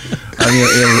come. I mean,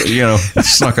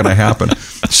 it's not going to happen.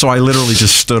 So I literally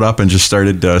just stood up and just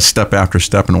started step after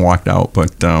step and walked out.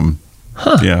 But,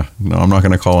 yeah, no, I'm not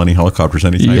going to call any helicopters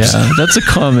anytime soon. Yeah, that's a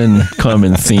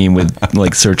common theme with,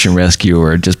 like, search and rescue,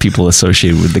 or just people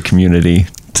associated with the community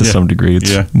to some degree.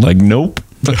 It's like, nope,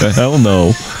 hell no.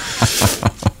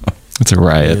 It's a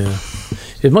riot. Yeah.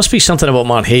 It must be something about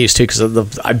Mount Hayes too, because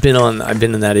I've been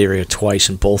in that area twice,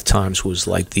 and both times was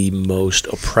like the most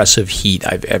oppressive heat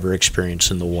I've ever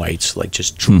experienced in the Whites, like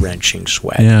just drenching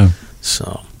sweat. Yeah.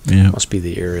 So it must be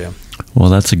the area. Well,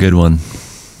 that's a good one.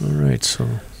 All right, so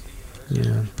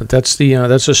yeah, but that's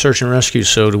the search and rescue.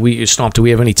 So do we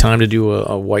have any time to do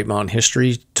a White Mountain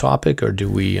history topic, or do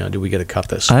we get to cut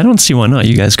this? I don't see why not.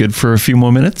 You guys good for a few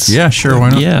more minutes? Yeah, sure.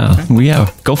 Why not? Yeah,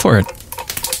 okay. Go for it.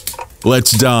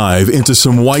 Let's dive into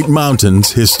some White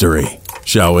Mountains history,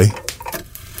 shall we?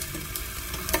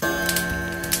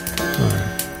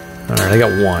 All right, I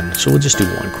got one. So we'll just do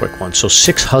one quick one. So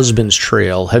Six Husbands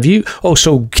Trail. Have you? Oh,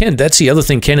 so Ken, that's the other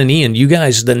thing. Ken and Ian, you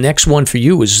guys, the next one for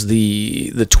you is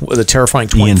the terrifying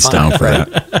 25. Ian's down for that.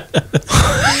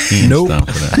 Ian's down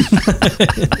for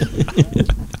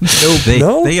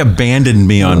that. They abandoned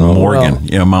me on Morgan,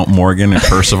 Mount Morgan and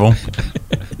Percival.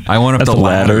 I went up the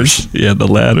ladders. Yeah, the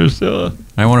ladders.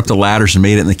 I went up the ladders and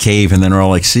made it in the cave, and then we're all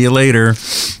like, "See you later."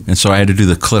 And so I had to do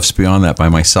the cliffs beyond that by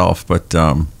myself. But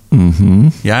yeah,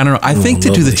 I don't know. I think to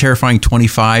do the terrifying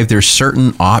 25, there's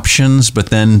certain options, but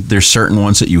then there's certain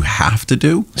ones that you have to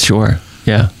do. Sure.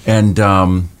 Yeah. And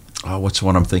what's the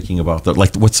one I'm thinking about?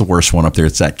 What's the worst one up there?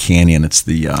 It's that canyon. It's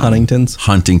the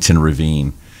Huntington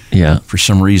Ravine. Yeah. For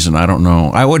some reason, I don't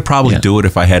know. I would probably do it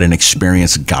if I had an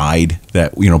experienced guide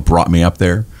that brought me up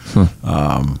there.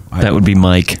 That would be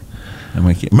Mike.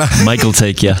 Mike will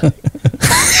take you.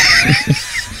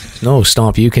 No,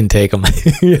 Stomp, you can take them.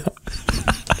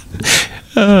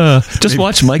 Just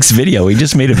watch Mike's video. He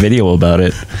just made a video about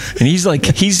it,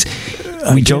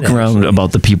 and we joke around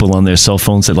about the people on their cell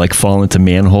phones that fall into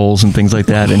manholes and things like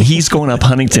that, and he's going up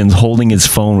Huntington holding his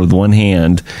phone with one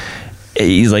hand.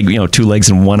 He's 2 legs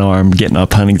and one arm getting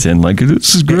up Huntington.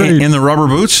 This is great. In the rubber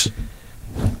boots?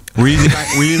 Were you the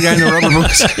guy in the rubber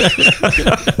boots?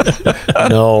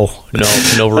 No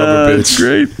rubber boots. That's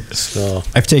great. So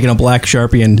I've taken a black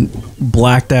Sharpie and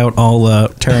blacked out all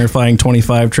the terrifying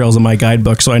 25 trails in my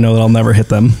guidebook, so I know that I'll never hit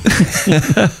them.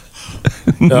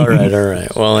 All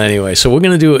right. Well, anyway, so we're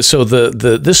going to do it. So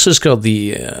this is called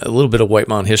a little bit of White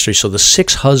Mountain history. So the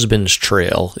Six Husbands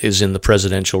Trail is in the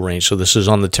presidential range. So this is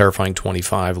on the terrifying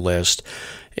 25 list,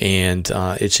 and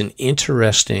it's an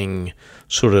interesting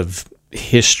sort of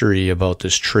history about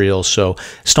this trail. So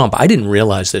Stomp, I didn't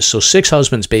realize this. So Six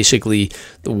Husbands, basically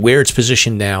where it's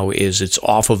positioned now is it's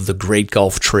off of the Great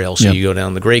Gulf Trail. So you go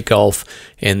down the Great Gulf,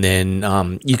 and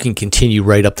then you can continue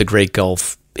right up the Great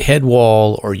Gulf head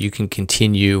wall, or you can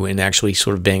continue and actually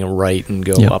sort of bang a right and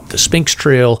go up the Sphinx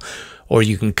Trail, or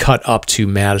you can cut up to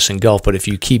Madison Gulf. But if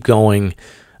you keep going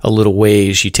a little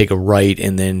ways, you take a right,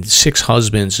 and then Six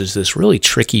Husbands is this really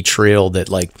tricky trail that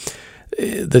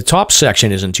the top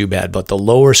section isn't too bad, but the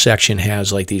lower section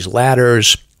has these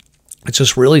ladders. It's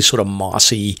this really sort of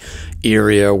mossy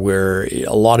area where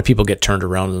a lot of people get turned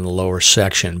around in the lower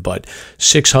section. But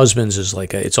Six Husbands is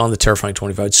it's on the terrifying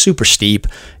 25. It's super steep,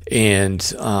 and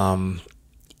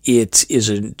it is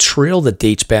a trail that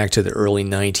dates back to the early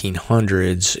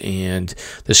 1900s. And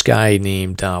this guy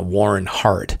named Warren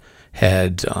Hart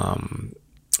had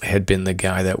been the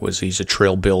guy he's a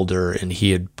trail builder, and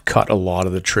he had cut a lot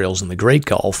of the trails in the Great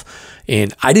Gulf.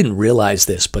 And I didn't realize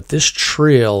this, but this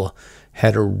trail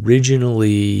had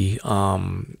originally,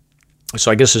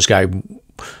 so I guess this guy,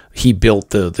 he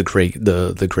built the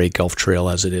Great Gulf Trail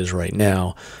as it is right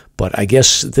now. But I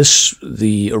guess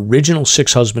the original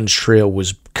Six Husbands Trail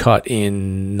was cut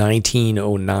in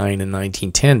 1909 and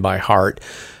 1910 by Hart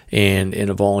and in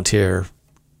a volunteer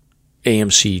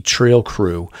AMC trail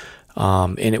crew.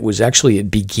 And it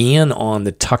began on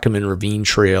the Tuckerman Ravine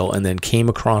Trail and then came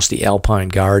across the Alpine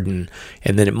Garden,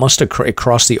 and then it must have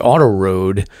crossed the auto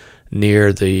road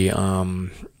near the,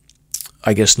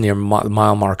 near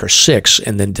mile marker 6,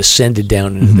 and then descended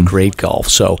down into the Great Gulf.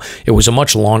 So it was a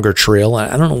much longer trail.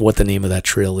 I don't know what the name of that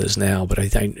trail is now, but I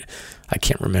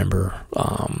can't remember.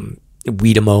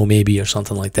 Weedamo maybe, or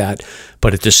something like that.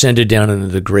 But it descended down into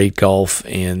the Great Gulf,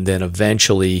 and then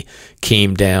eventually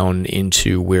came down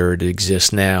into where it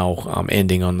exists now,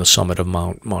 ending on the summit of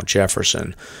Mount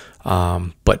Jefferson.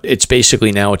 But it's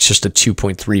basically now it's just a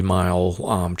 2.3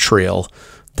 mile trail.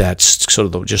 That's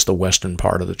sort of just the western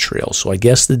part of the trail. So I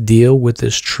guess the deal with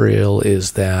this trail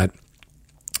is that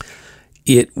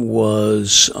it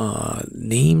was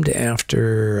named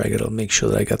after, I got to make sure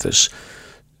that I got this.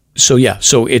 So yeah,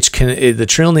 so the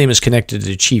trail name is connected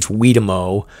to Chief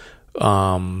Weedamo,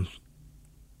 and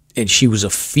she was a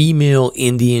female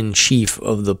Indian chief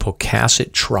of the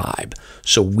Pocasset tribe.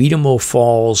 So Weedamo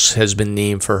Falls has been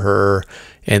named for her,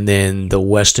 and then the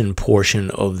western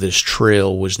portion of this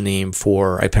trail was named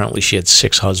for, apparently she had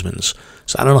 6 husbands.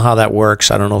 So I don't know how that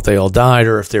works. I don't know if they all died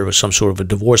or if there was some sort of a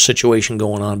divorce situation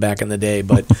going on back in the day,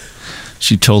 but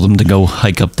she told them to go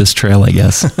hike up this trail, I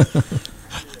guess.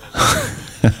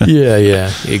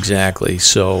 Yeah, exactly.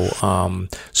 So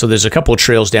there's a couple of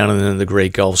trails down in the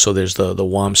Great Gulf. So there's the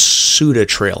Wamsuta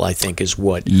Trail, I think, is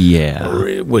what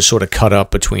was sort of cut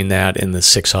up between that and the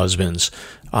 6 husbands.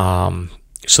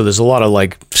 So there's a lot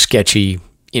of sketchy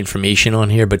information on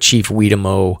here, but Chief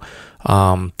Weedamo,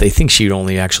 they think she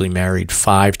only actually married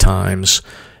 5 times,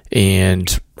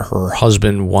 and her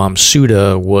husband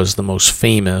Wamsuta was the most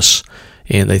famous,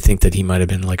 and they think that he might have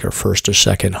been her first or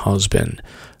second husband.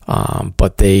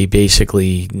 But they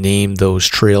basically named those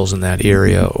trails in that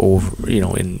area over,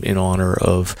 in honor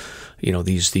of,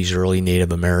 these early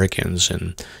Native Americans.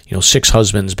 And, 6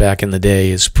 husbands back in the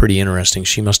day is pretty interesting.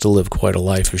 She must have lived quite a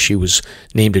life if she was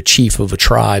named a chief of a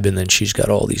tribe and then she's got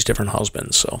all these different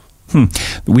husbands. So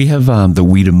we have the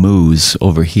Weetamoos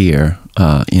over here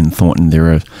in Thornton.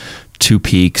 There are 2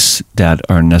 peaks that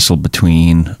are nestled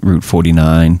between Route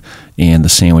 49 and the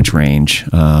Sandwich Range.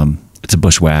 It's a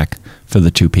bushwhack for the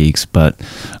 2 peaks, but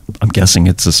I'm guessing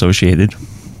it's associated.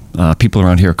 People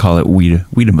around here call it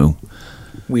Weetamoo.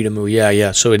 Weetamoo,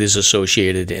 yeah. So it is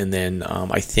associated. And then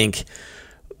I think,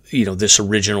 this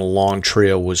original long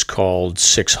trail was called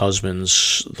 6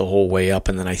 Husbands the whole way up.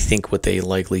 And then I think what they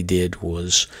likely did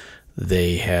was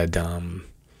they had,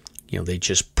 they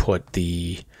just put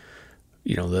the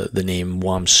name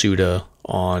Wamsuta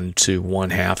onto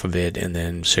one half of it and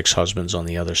then 6 Husbands on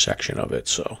the other section of it.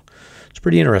 So it's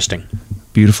pretty interesting.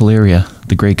 Beautiful area.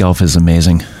 The Great Gulf is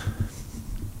amazing.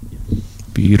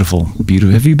 Beautiful.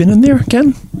 Have you been in there,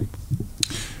 Ken?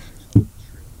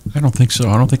 I don't think so.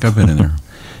 I don't think I've been in there.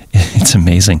 It's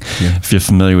amazing. Yeah. If you're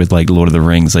familiar with like Lord of the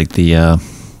Rings, like the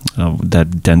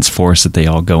that dense forest that they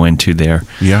all go into there.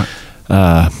 Yeah.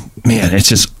 Man, it's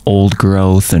just old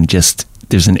growth and just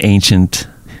there's an ancient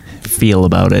feel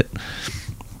about it.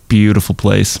 Beautiful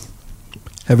place.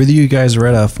 Have either of you guys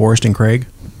read Forrest and Craig?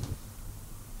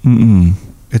 Mm-mm.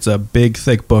 It's a big,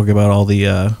 thick book about all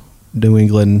the New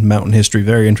England mountain history.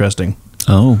 Very interesting.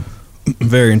 Oh.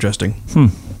 Very interesting.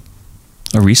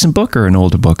 A recent book or an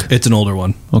older book? It's an older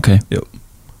one. Okay. Yep.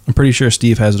 I'm pretty sure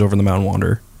Steve has it over in the Mountain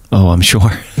Wanderer. Oh, I'm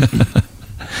sure.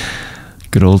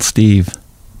 Good old Steve.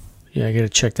 Yeah, I got to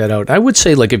check that out. I would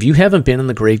say, like, if you haven't been in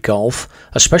the Great Gulf,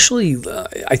 especially,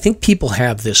 I think people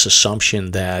have this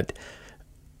assumption that,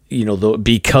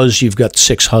 because you've got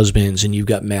 6 Husbands and you've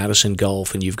got Madison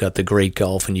Gulf and you've got the Great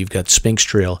Gulf and you've got Spinks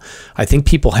Trail, I think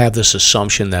people have this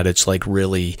assumption that it's like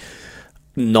really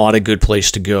not a good place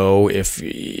to go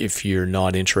if you're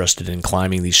not interested in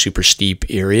climbing these super steep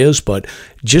areas. But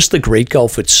just the Great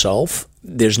Gulf itself,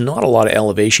 there's not a lot of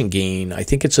elevation gain. I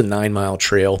think it's a 9-mile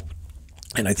trail.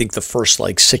 And I think the first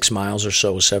 6 miles or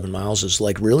so, 7 miles is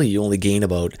really you only gain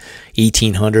about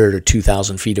 1,800 or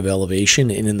 2,000 feet of elevation.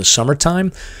 And in the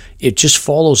summertime, it just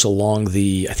follows along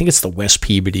I think it's the West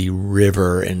Peabody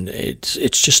River. And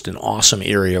it's just an awesome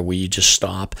area where you just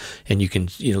stop and you can,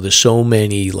 there's so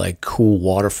many cool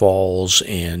waterfalls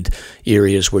and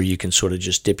areas where you can sort of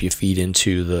just dip your feet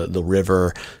into the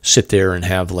river, sit there and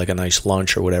have a nice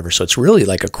lunch or whatever. So it's really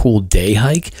a cool day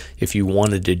hike if you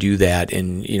wanted to do that.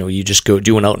 And, you just go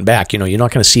do an out and back. You're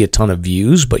not going to see a ton of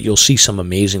views, but you'll see some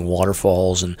amazing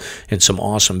waterfalls and some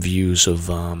awesome views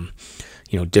of,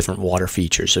 different water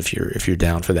features if you're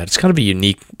down for that. It's kind of a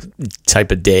unique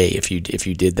type of day if you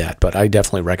did that, but I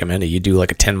definitely recommend it. You do a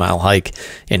 10-mile hike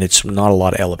and it's not a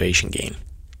lot of elevation gain.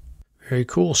 Very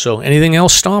cool. So anything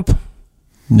else, Stomp?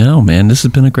 No, man, this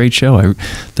has been a great show. I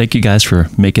thank you guys for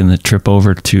making the trip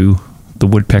over to the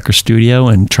Woodpecker Studio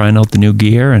and trying out the new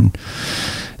gear. And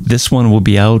this one will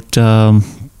be out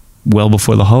well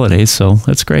before the holidays, so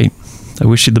that's great. I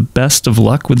wish you the best of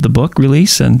luck with the book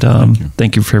release, and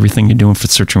thank you for everything you're doing for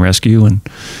Search and Rescue, and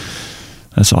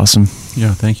that's awesome.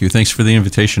 Yeah, thank you. Thanks for the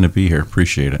invitation to be here.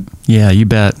 Appreciate it. Yeah, you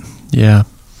bet. Yeah.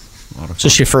 Is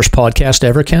this your first podcast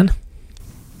ever, Ken?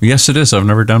 Yes, it is. I've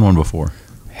never done one before.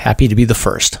 Happy to be the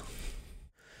first.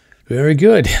 Very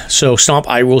good. So, Stomp,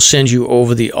 I will send you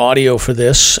over the audio for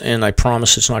this, and I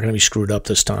promise it's not going to be screwed up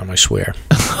this time, I swear.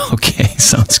 Okay,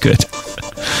 sounds good.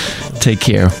 Take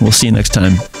care. We'll see you next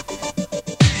time.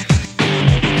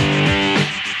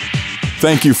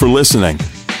 Thank you for listening.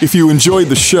 If you enjoyed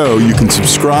the show, you can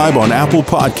subscribe on Apple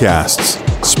Podcasts,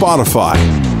 Spotify,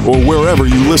 or wherever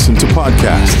you listen to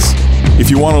podcasts.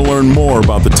 If you want to learn more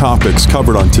about the topics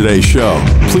covered on today's show,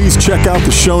 please check out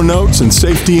the show notes and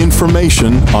safety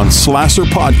information on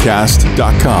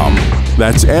slasrpodcast.com.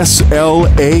 That's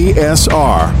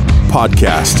SLASR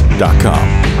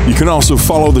podcast.com. You can also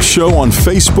follow the show on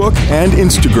Facebook and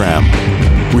Instagram.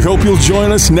 We hope you'll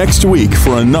join us next week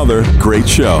for another great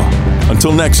show.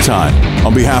 Until next time,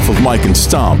 on behalf of Mike and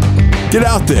Stomp, get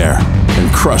out there and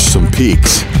crush some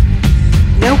peaks.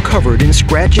 Now covered in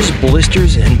scratches,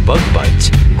 blisters, and bug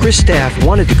bites, Chris Staff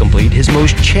wanted to complete his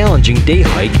most challenging day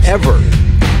hike ever.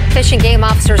 Fish and Game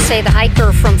officers say the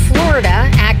hiker from Florida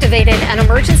activated an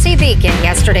emergency beacon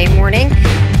yesterday morning.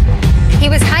 He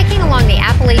was hiking along the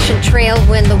Appalachian Trail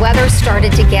when the weather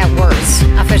started to get worse.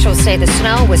 Officials say the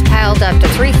snow was piled up to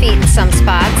 3 feet in some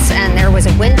spots, and there was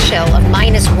a wind chill of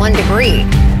 -1 degree.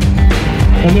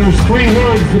 And there's 3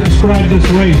 words that describe this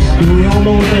race. Do we all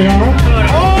know what they are?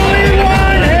 Only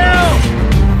one hill!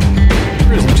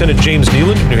 Lieutenant James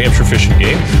Nealon, New Hampshire Fish and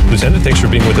Game. Lieutenant, thanks for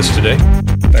being with us today.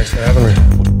 Thanks for having me.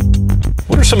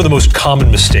 What are some of the most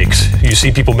common mistakes you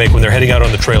see people make when they're heading out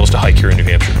on the trails to hike here in New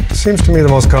Hampshire? It seems to me the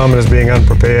most common is being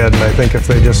unprepared, and I think if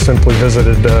they just simply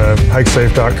visited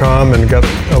hikesafe.com and got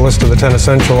a list of the 10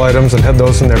 essential items and had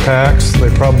those in their packs,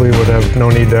 they probably would have no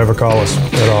need to ever call us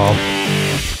at all.